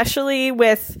 especially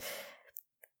with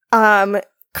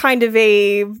kind of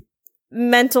a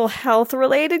mental health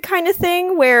related kind of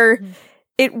thing where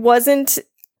it wasn't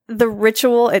the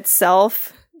ritual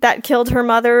itself that killed her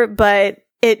mother, but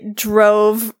it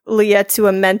drove Leah to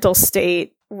a mental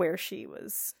state where she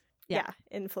was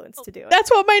influenced to do it. That's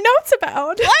what my note's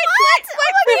about. What?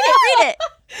 Read it.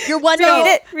 Your one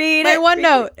note. Read My it. one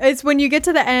note is when you get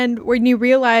to the end when you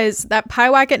realize that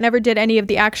Pyewacket never did any of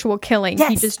the actual killing. Yes.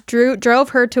 He just drove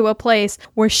her to a place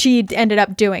where she ended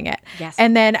up doing it. Yes.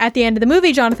 And then at the end of the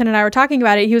movie, Jonathan and I were talking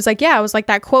about it. He was like, yeah, it was like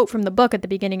that quote from the book at the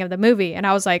beginning of the movie. And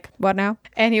I was like, what now?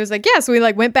 And he was like, yeah. So we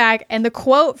like went back and the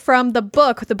quote from the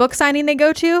book signing they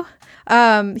go to,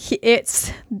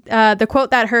 It's the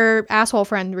quote that her asshole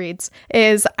friend reads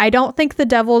is, "I don't think the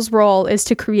devil's role is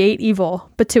to create evil,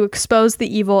 but to expose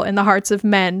the evil in the hearts of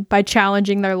men by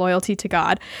challenging their loyalty to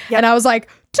God." Yep. And I was like,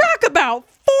 talk about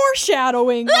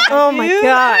foreshadowing. Oh my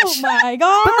gosh. Oh my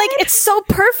god. But like, it's so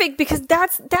perfect because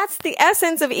that's the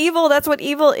essence of evil. That's what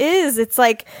evil is. It's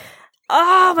like,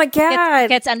 oh my god,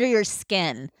 Gets under your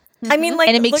skin. I mean, like,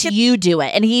 And it makes look at, you do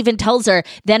it. And he even tells her,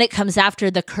 then it comes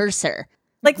after the cursor.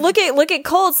 like, look at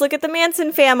cults. Look at the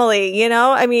Manson family. You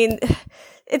know, I mean,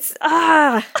 it's You're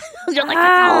like, it's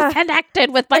all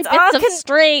connected with my It's all bits of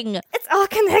string. it's all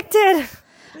connected.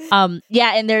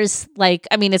 Yeah, and there's like,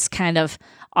 I mean, it's kind of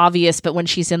obvious, but when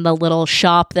she's in the little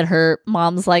shop that her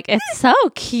mom's like, it's so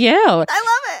cute.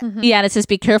 I love it. Yeah, and it says,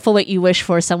 be careful what you wish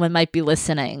for. Someone might be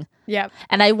listening. Yep.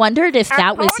 And I wondered if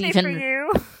that was Pony even, for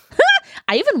you.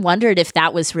 I even wondered if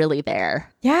that was really there.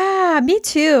 Yeah, me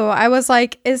too. I was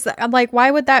like, I'm like,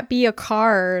 why would that be a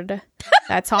card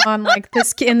that's on like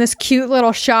this in this cute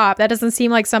little shop? That doesn't seem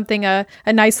like something a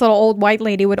nice little old white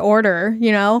lady would order,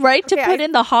 you know? Right? To Okay, put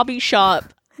in the hobby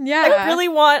shop. Yeah.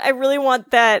 I really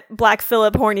want that Black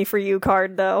Phillip horny for you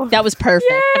card though. That was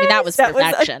perfect. I mean, that was That was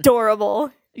perfection.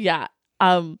 adorable. Yeah.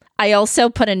 I also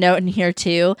put a note in here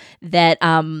too that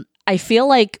I feel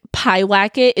like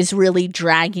Pyewacket is really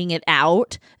dragging it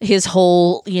out, his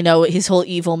whole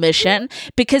evil mission,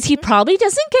 because he probably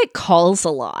doesn't get calls a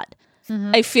lot.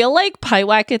 I feel like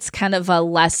Pyewacket's kind of a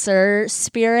lesser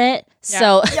spirit.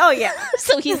 So Oh yeah.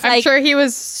 so he's I'm like sure he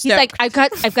was he's like, I've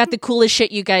got the coolest shit,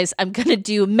 you guys. I'm gonna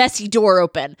do messy door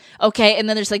open. Okay. And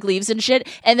then there's like leaves and shit.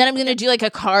 And then I'm gonna do like a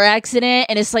car accident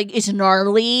and it's like it's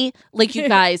gnarly. Like you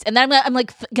guys. And then I'm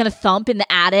like gonna thump in the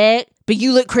attic, but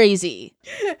you look crazy.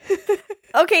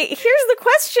 Okay, here's the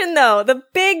question though. The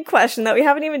big question that we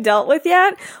haven't even dealt with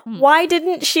yet. Why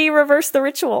didn't she reverse the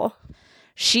ritual?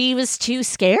 She was too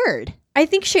scared. I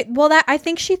think she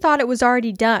thought it was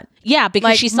already done. Yeah, because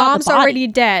Like, she saw mom's the body. already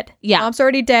dead. Yeah. Mom's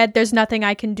already dead. There's nothing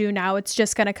I can do now. It's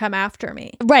just going to come after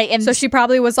me. Right. And So she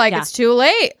probably was like, Yeah. it's too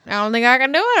late. I don't think I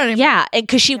can do it anymore. yeah, and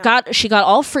because she got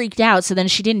all freaked out, so then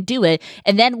she didn't do it.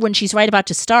 And then when she's right about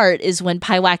to start is when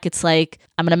Pyewacket's like,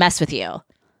 I'm gonna mess with you.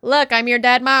 Look, I'm your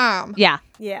dead mom. Yeah.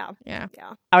 Yeah. Yeah.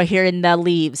 Out here in the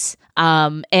leaves.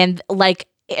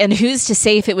 And who's to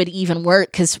say if it would even work?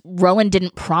 Because Rowan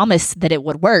didn't promise that it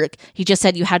would work. He just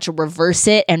said you had to reverse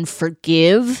it and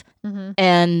forgive.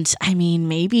 And I mean,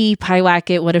 maybe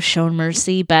Pyewacket would have shown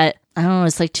mercy, but I don't know.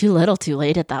 It's like too little, too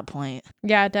late at that point.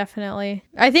 Yeah, definitely.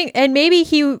 I think, and maybe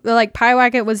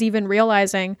Pyewacket was even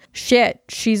realizing, shit,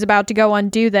 she's about to go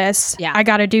undo this. Yeah. I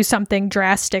got to do something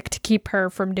drastic to keep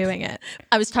her from doing it.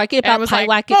 I was talking And I about was like,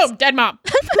 Pyewacket's boom, dead mom.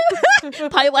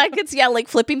 Pyewacket's, like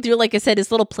flipping through, like I said,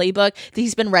 his little playbook that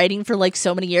he's been writing for like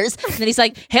so many years. And then he's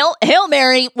like, Hail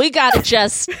Mary, we gotta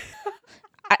just.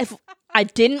 I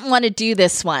didn't want to do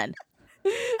this one.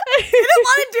 I didn't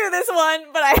want to do this one,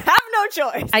 but I have no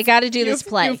choice. I gotta do this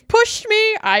play. You've pushed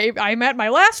me. I'm at my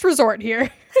last resort here.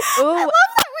 I love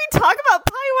that we talk about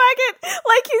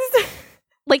Pyewacket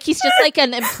Like he's just like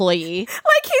an employee.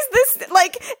 like he's this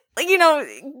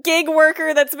gig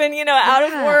worker that's been out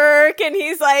of work, and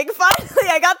he's like, finally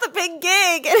I got the big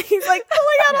gig, and he's like, oh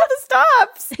my god, all the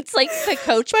stops. It's like the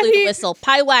coach blew the whistle.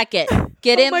 Pyewacket,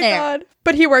 get in there. God.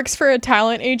 But he works for a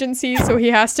talent agency, so he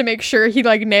has to make sure he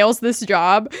nails this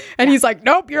job. And he's like,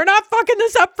 nope, you're not fucking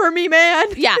this up for me, man.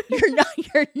 Yeah,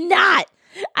 you're not.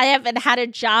 I haven't had a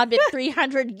job in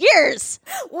 300 years.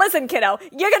 Listen, kiddo,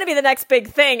 you're gonna be the next big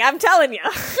thing, I'm telling you.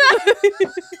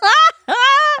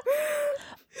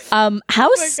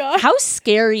 How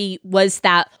scary was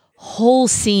that whole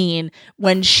scene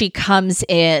when she comes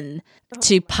in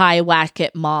to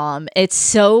Pyewacket mom? It's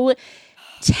so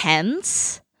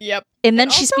tense. Yep. And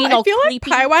then she's being all I feel creepy.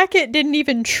 like Pyewacket didn't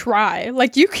even try. Teenagers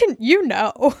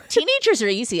are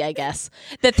easy, I guess.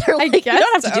 That they're like, you guess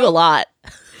don't have to so. do a lot.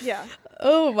 Yeah.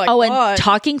 Oh my Oh, god. and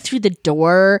talking through the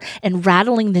door and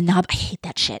rattling the knob. I hate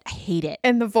that shit. I hate it.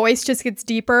 And the voice just gets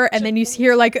deeper, and then you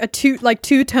hear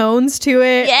two tones to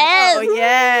it. Yes. Oh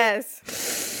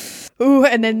yes. Ooh,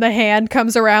 and then the hand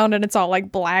comes around, and it's all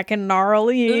black and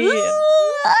gnarly.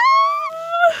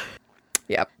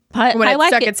 Yep. When it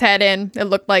stuck its head in, it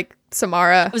looked like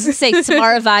Samara. I was gonna say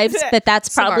Samara vibes, but that's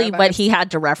probably Samara what vibes. he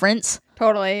had to reference.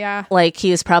 Totally, yeah. Like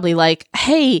he was probably like,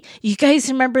 "Hey, you guys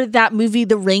remember that movie,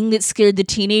 The Ring, that scared the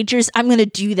teenagers? I'm gonna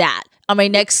do that on my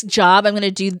next job.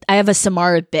 I have a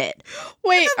Samara bit."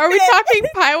 Wait, are we talking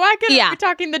Pyewacket? Or Yeah. are we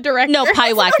talking the director? No,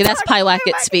 Pyewacket. That's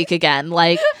Pyewacket speak again.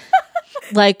 Like,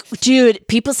 dude,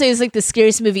 people say it's like the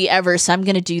scariest movie ever, so I'm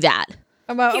gonna do that.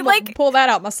 I'm gonna pull that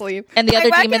out my sleeve. And the other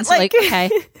Pyewacket, demons are like, okay.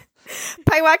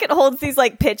 Pyewacket holds these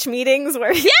like pitch meetings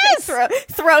where he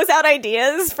throws out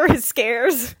ideas for his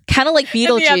scares. Kind of like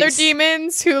Beetlejuice. And the other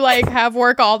demons who like have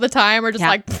work all the time are just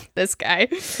like, this guy.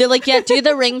 They're like, yeah, do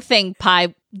the ring thing,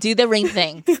 Pie. Do the ring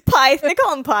thing. Pie. They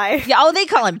call him Pie. Yeah, they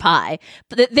call him Pie.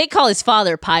 But they call his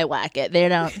father Pyewacket. They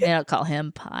don't call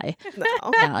him Pie.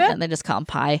 No, they just call him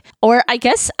Pie. Or I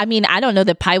guess, I don't know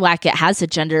that Pyewacket has a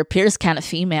gender. Appears kind of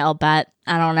female, but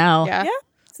I don't know. Yeah.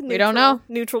 It's a We don't know.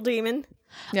 Neutral demon.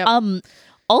 Yep.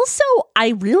 Also, I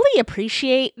really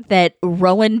appreciate that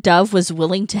Rowan Dove was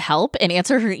willing to help and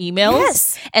answer her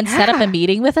emails and set up a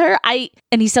meeting with her.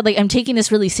 And he said, like, I'm taking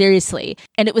this really seriously.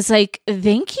 And it was like,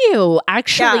 thank you,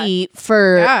 actually,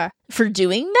 for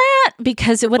doing that,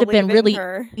 because it would have been really,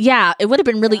 it would have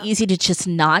been really easy to just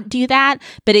not do that.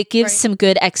 But it gives some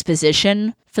good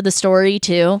exposition for the story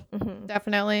too. Mm-hmm.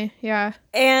 Definitely, yeah.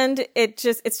 And it's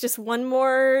just one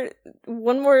more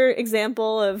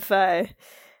example of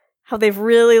how they've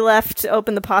really left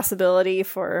open the possibility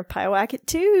for Pyewacket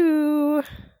too.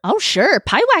 Oh, sure.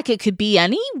 Pyewacket could be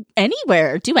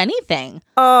anywhere, do anything.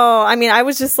 Oh, I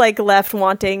was just like left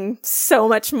wanting so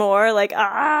much more. Like,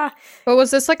 But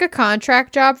was this like a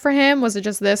contract job for him? Was it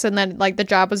just this and then like the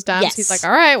job was done? Yes. So he's like,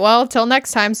 all right, well, till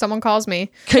next time someone calls me.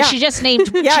 Because she just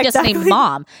named named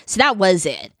Mom. So that was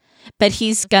it. But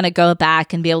he's going to go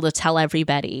back and be able to tell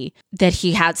everybody that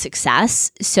he had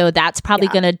success. So that's probably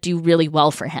going to do really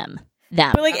well for him.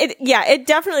 But like, it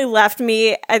definitely left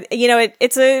me,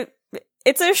 it's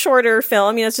a shorter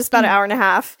film, it's just about an hour and a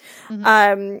half.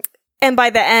 Mm-hmm. And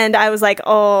by the end, I was like,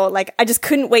 I just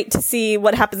couldn't wait to see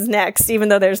what happens next, even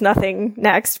though there's nothing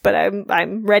next, but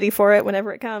I'm ready for it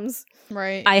whenever it comes.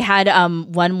 Right. I had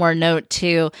one more note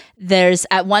too. There's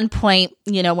at one point,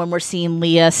 when we're seeing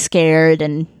Leah scared,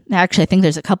 and actually I think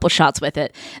there's a couple shots with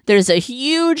it, there's a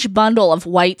huge bundle of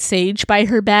white sage by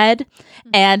her bed.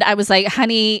 And I was like,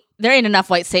 honey, there ain't enough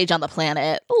white sage on the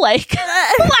planet. Like,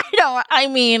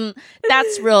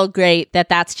 that's real great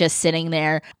that's just sitting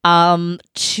there.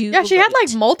 She had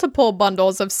like multiple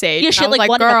bundles of sage. Yeah, she had like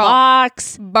one girl, in a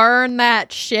box. Burn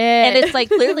that shit. And it's like,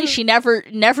 clearly she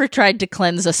never tried to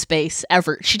cleanse a space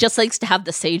ever. She just likes to have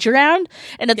the sage around.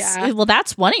 And it's, well,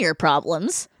 that's one of your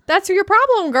problems. That's your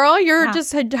problem, girl. You're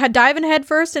just diving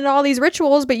headfirst into all these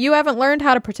rituals, but you haven't learned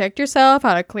how to protect yourself,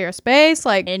 how to clear space.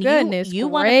 Like, and goodness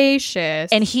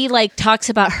gracious. And he like talks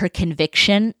about her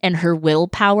conviction and her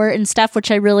willpower and stuff,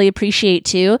 which I really appreciate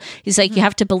too. He's like, you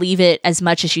have to believe it as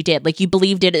much as you did. Like, you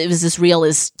believed it was as real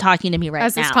as talking to me right now.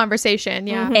 As this conversation,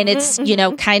 yeah. And it's,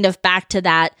 kind of back to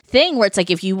that thing where it's like,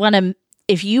 if you want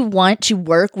to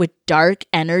work with dark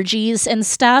energies and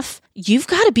stuff, you've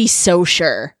got to be so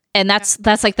sure. And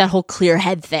that's like that whole clear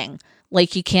head thing.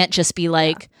 Like, you can't just be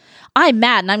like, I'm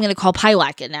mad and I'm going to call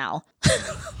Pyewacket now.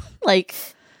 Like,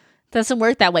 doesn't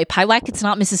work that way. Pyewacket's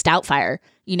not Mrs. Doubtfire.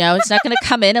 It's not going to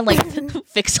come in and like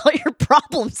fix all your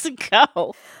problems and go.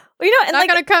 Well, it's not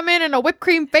going to come in a whipped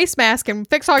cream face mask and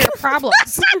fix all your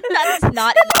problems. That's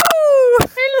not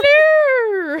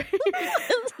Hello.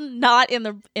 Not in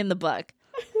the book.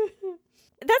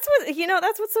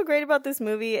 That's what's so great about this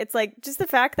movie. It's like just the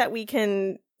fact that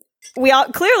we all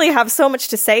clearly have so much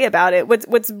to say about it.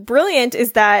 What's brilliant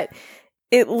is that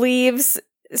it leaves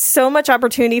so much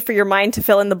opportunity for your mind to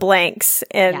fill in the blanks,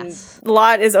 and a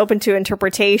lot is open to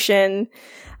interpretation.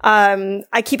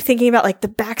 I keep thinking about like the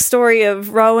backstory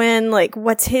of Rowan, like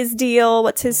what's his deal?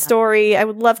 What's his story? I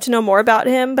would love to know more about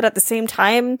him, but at the same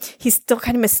time, he's still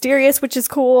kind of mysterious, which is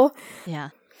cool. Yeah.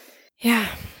 Yeah.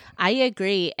 I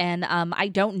agree. And I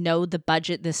don't know the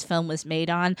budget this film was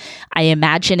made on. I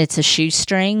imagine it's a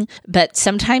shoestring, but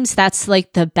sometimes that's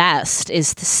like the best,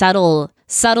 is the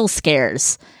subtle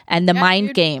scares and the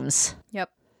mind games. Yep.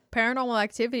 Paranormal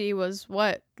Activity was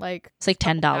what? Like, it's like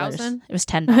 $10. It was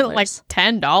 $10. Like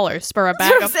 $10 for a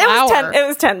bag of flour. It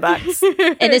was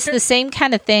 $10. And it's the same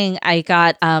kind of thing. I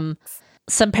got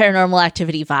some Paranormal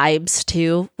Activity vibes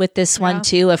too with this one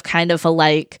too, of kind of a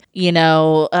like,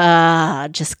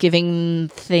 just giving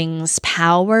things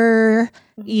power,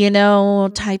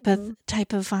 type of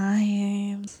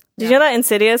vibes. Did you know that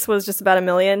Insidious was just about $1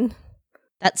 million?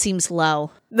 That seems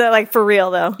low. Like, for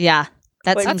real though. Yeah,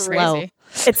 that seems low.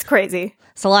 It's crazy.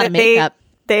 It's a lot of makeup.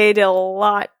 They did a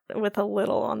lot with a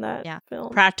little on that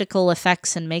film. Practical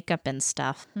effects and makeup and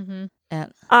stuff. Mm-hmm.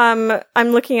 I'm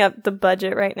looking up the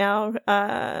budget right now.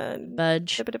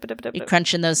 Budge. You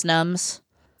crunching those numbs?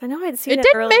 I know I'd seen it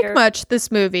didn't earlier. make much, this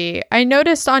movie. I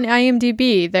noticed on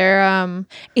IMDb they're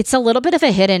it's a little bit of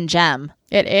a hidden gem.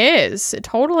 It is. It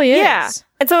totally is. Yeah.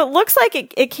 And so it looks like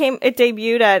it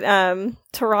debuted at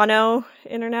Toronto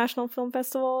International Film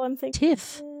Festival, I'm thinking.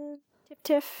 TIFF.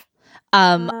 TIFF.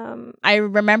 I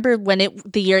remember when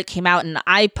the year it came out, and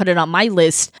I put it on my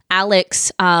list.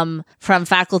 Alex from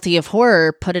Faculty of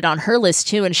Horror put it on her list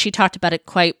too, and she talked about it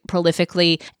quite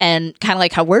prolifically and kind of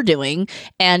like how we're doing,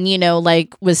 and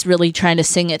like was really trying to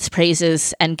sing its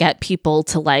praises and get people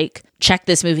to like check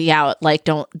this movie out. Like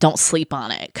don't sleep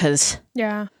on it, because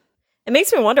Yeah. It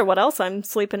makes me wonder what else I'm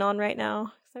sleeping on right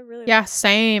now. I really Yeah,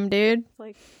 same, dude.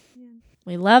 like.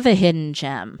 we love a hidden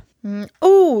gem.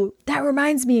 Oh, that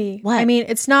reminds me. What? I mean,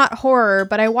 it's not horror,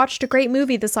 but I watched a great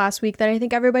movie this last week that I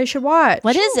think everybody should watch.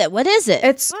 What is it? What is it?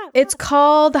 It's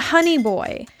called The Honey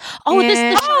Boy. oh, this is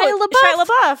and- the Shia LaBeouf. Shia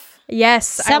LaBeouf.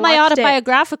 Yes, I watched it.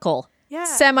 Semi-autobiographical. Yeah.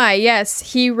 Semi, yes.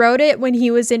 He wrote it when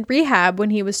he was in rehab when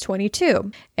he was 22.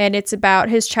 And it's about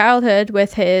his childhood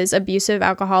with his abusive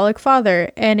alcoholic father.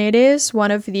 And it is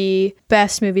one of the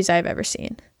best movies I've ever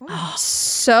seen.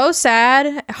 So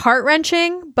sad,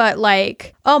 heart-wrenching, but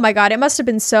like, oh my God, it must have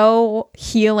been so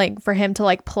healing for him to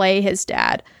like play his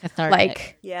dad. Cathartic.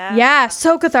 Like, Yeah.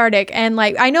 so cathartic. And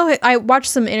like, I know I watched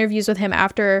some interviews with him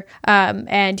after,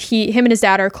 and him and his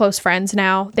dad are close friends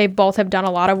now. They both have done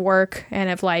a lot of work and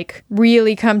have like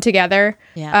really come together.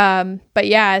 Yeah. But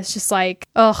yeah, it's just like,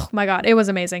 oh my God, it was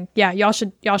amazing. Yeah, y'all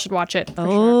should watch it. For sure.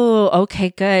 Oh, okay,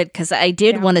 good. Because I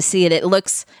did want to see it. It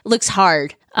looks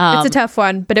hard. It's a tough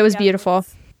one, but it was beautiful.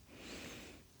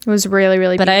 It was really,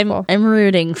 really But beautiful. I'm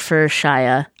rooting for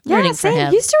Shia. Rooting for same.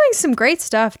 him. He's doing some great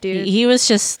stuff, dude. He was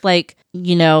just like,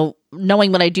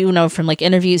 knowing what I do know from like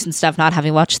interviews and stuff, not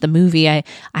having watched the movie, I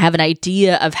have an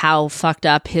idea of how fucked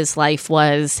up his life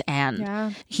was.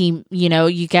 And he,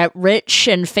 you get rich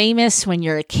and famous when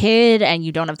you're a kid and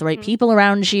you don't have the right people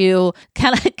around you.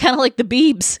 Kind of like the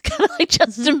Biebs, kind of like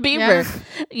Justin Bieber,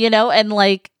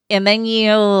 and then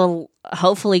you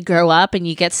hopefully grow up and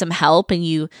you get some help and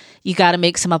you got to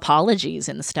make some apologies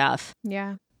and stuff.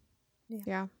 Yeah.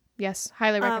 Yes.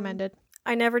 Highly recommended.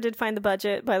 I never did find the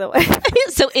budget, by the way.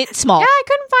 So it's small. Yeah, I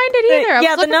couldn't find it either. I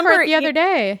Yeah, was the looking for number- it the other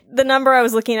day. The number I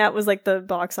was looking at was like the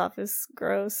box office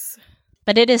gross.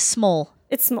 But it is small.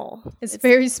 It's small. It's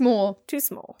very small. Too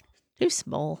small. Too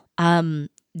small.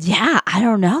 Yeah, I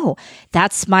don't know.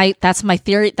 That's my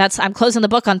theory. I'm closing the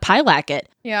book on Pylacket.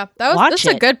 Yeah, that's Watch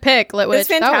a it. good pick, Litwich. It's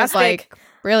That was fantastic. like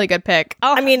really good pick.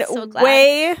 Oh, I mean, I'm so glad.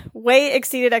 way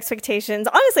exceeded expectations.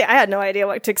 Honestly, I had no idea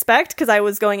what to expect because I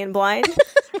was going in blind.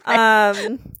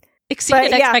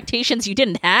 Exceeded but, yeah. expectations you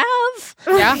didn't have.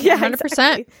 Yeah, Yeah, 100%.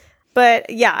 exactly. But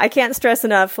yeah, I can't stress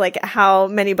enough like how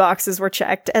many boxes were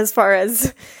checked as far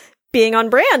as being on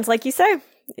brand, like you say.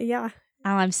 Yeah. Oh,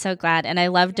 I'm so glad. And I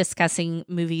love discussing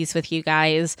movies with you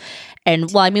guys. And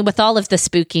well, I mean, with all of the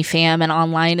spooky fam and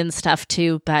online and stuff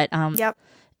too. But Yep.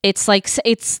 it's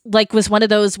like was one of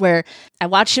those where I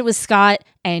watched it with Scott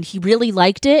and he really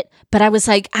liked it, but I was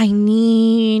like, I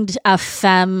need a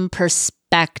femme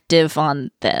perspective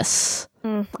on this.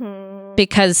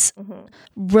 Because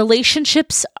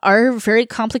relationships are very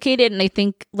complicated, and I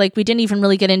think like we didn't even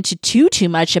really get into too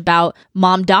much about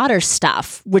mom-daughter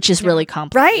stuff, which is really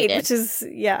complicated. Right. Which is,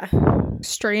 yeah.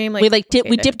 Extremely. we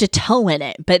complicated. dipped a toe in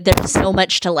it, but there's so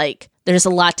much to there's a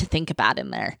lot to think about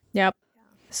in there. Yep.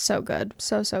 So good.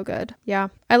 So good. Yeah.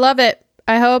 I love it.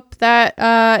 I hope that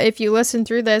if you listen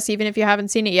through this, even if you haven't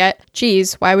seen it yet,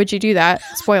 geez, why would you do that?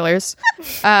 Spoilers.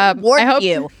 Warn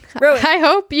you. I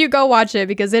hope you go watch it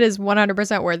because it is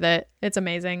 100% worth it. It's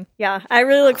amazing. Yeah. I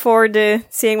really look forward to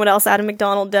seeing what else Adam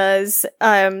McDonald does.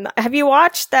 Have you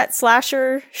watched that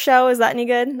slasher show? Is that any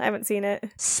good? I haven't seen it.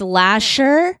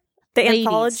 Slasher? The Ladies.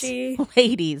 anthology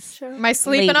Ladies. show. Am I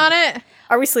sleeping Lady. on it?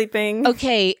 Are we sleeping?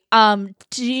 Okay, I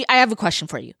have a question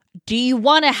for you. Do you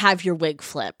want to have your wig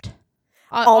flipped?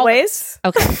 Always.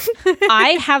 Okay.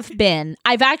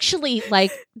 I've actually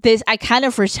I kind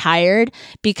of retired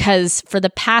because for the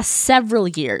past several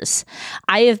years,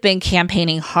 I have been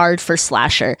campaigning hard for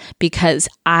Slasher because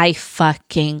I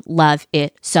fucking love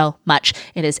it so much.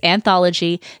 It is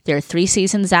anthology. There are 3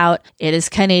 seasons out. It is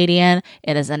Canadian.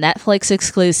 It is a Netflix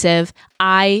exclusive.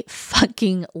 I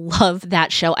fucking love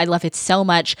that show. I love it so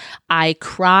much. I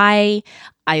cry.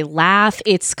 I laugh.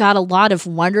 It's got a lot of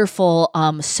wonderful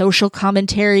social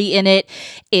commentary in it.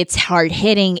 It's hard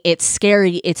hitting. It's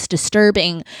scary. It's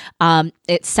disturbing.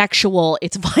 It's sexual.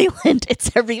 It's violent.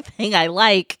 It's everything I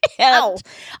like. Ow.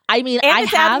 I mean, And I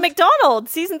it's have Adam McDonald,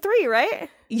 season 3, right?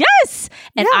 yes,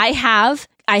 and I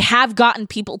have gotten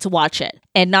people to watch it,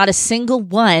 and not a single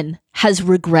one has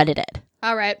regretted it.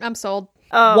 All right. I'm sold.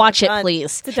 Oh, Watch it, done.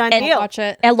 please. It's a done And deal. Watch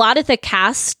it. A lot of the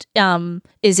cast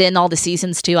is in all the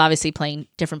seasons too, obviously playing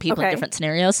different people in Okay. different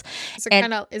scenarios. Is it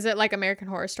and- is it like American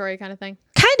Horror Story kind of thing?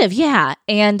 Kind of, yeah.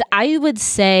 And I would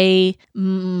say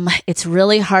it's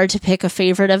really hard to pick a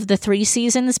favorite of the 3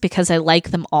 seasons because I like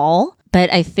them all.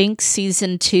 But I think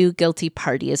season 2, Guilty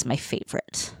Party, is my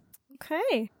favorite.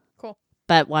 Okay.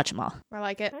 But watch them all. I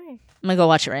like it. Okay. I'm going to go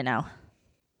watch it right now.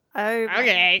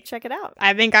 Okay. Check it out.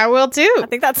 I think I will too. I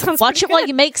think that sounds Watch pretty it while good.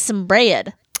 you make some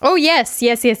bread. Oh, yes.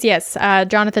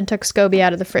 Jonathan took SCOBY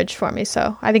out of the fridge for me,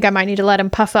 so I think I might need to let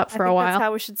him puff up for a while. That's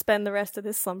how we should spend the rest of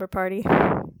this slumber party.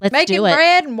 Let's Making do it.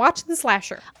 bread and watching the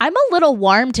slasher. I'm a little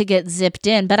warm to get zipped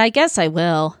in, but I guess I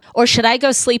will. Or should I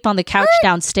go sleep on the couch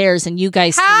downstairs and you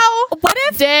guys sleep? How What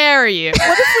if dare you?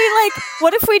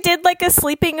 what if we did like a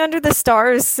sleeping under the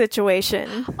stars situation?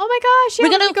 Oh my gosh, yeah, We're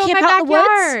we gonna could go camp in my out in the woods?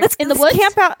 backyard. In the woods?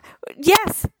 Camp out.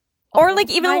 Yes. Or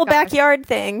like even my a little gosh. backyard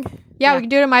thing. Yeah, we can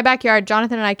do it in my backyard.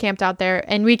 Jonathan and I camped out there,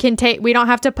 and we don't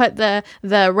have to put the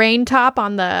rain top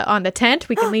on the tent.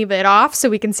 We can leave it off so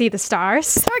we can see the stars.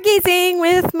 Stargazing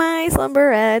with my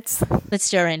slumberettes. Let's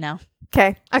do it right now.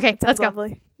 Okay. Okay, let's go.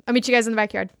 Lovely. I'll meet you guys in the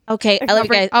backyard. Okay, I love you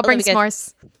guys. I'll bring I love you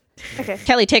guys. s'mores. Okay.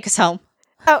 Kelly, take us home.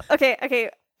 Oh, okay.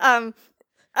 How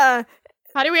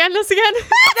do we end this again?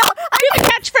 A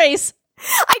catchphrase.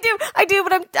 I do,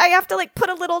 but I have to like put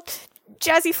a little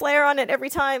jazzy flair on it every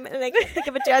time, and I can't think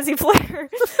of a jazzy flair.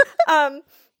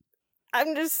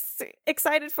 I'm just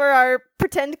excited for our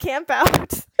pretend camp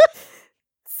out.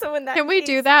 So in that Can we case-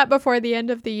 do that before the end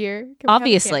of the year? Can we have a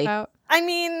Obviously. camp out? I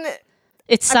mean,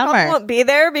 It's I probably summer. won't be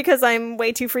there because I'm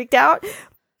way too freaked out.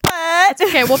 But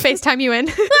Okay, we'll FaceTime you in.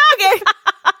 okay,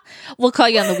 We'll call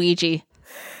you on the Ouija.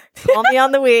 call me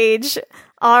on the wage.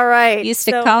 All right. Used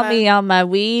to so, call me on my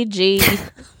Ouija.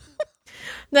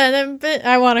 Then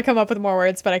I want to come up with more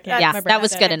words, but I can't. Yeah, My brain that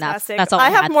was dead. good enough. fantastic. That's all I I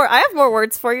have had. more. I have more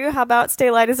words for you. How about stay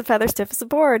light as a feather, stiff as a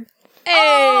board?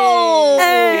 Oh,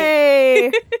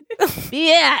 Hey.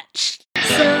 bitch.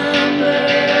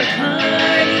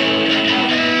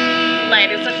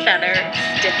 Light as a feather,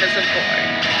 stiff as a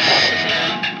board.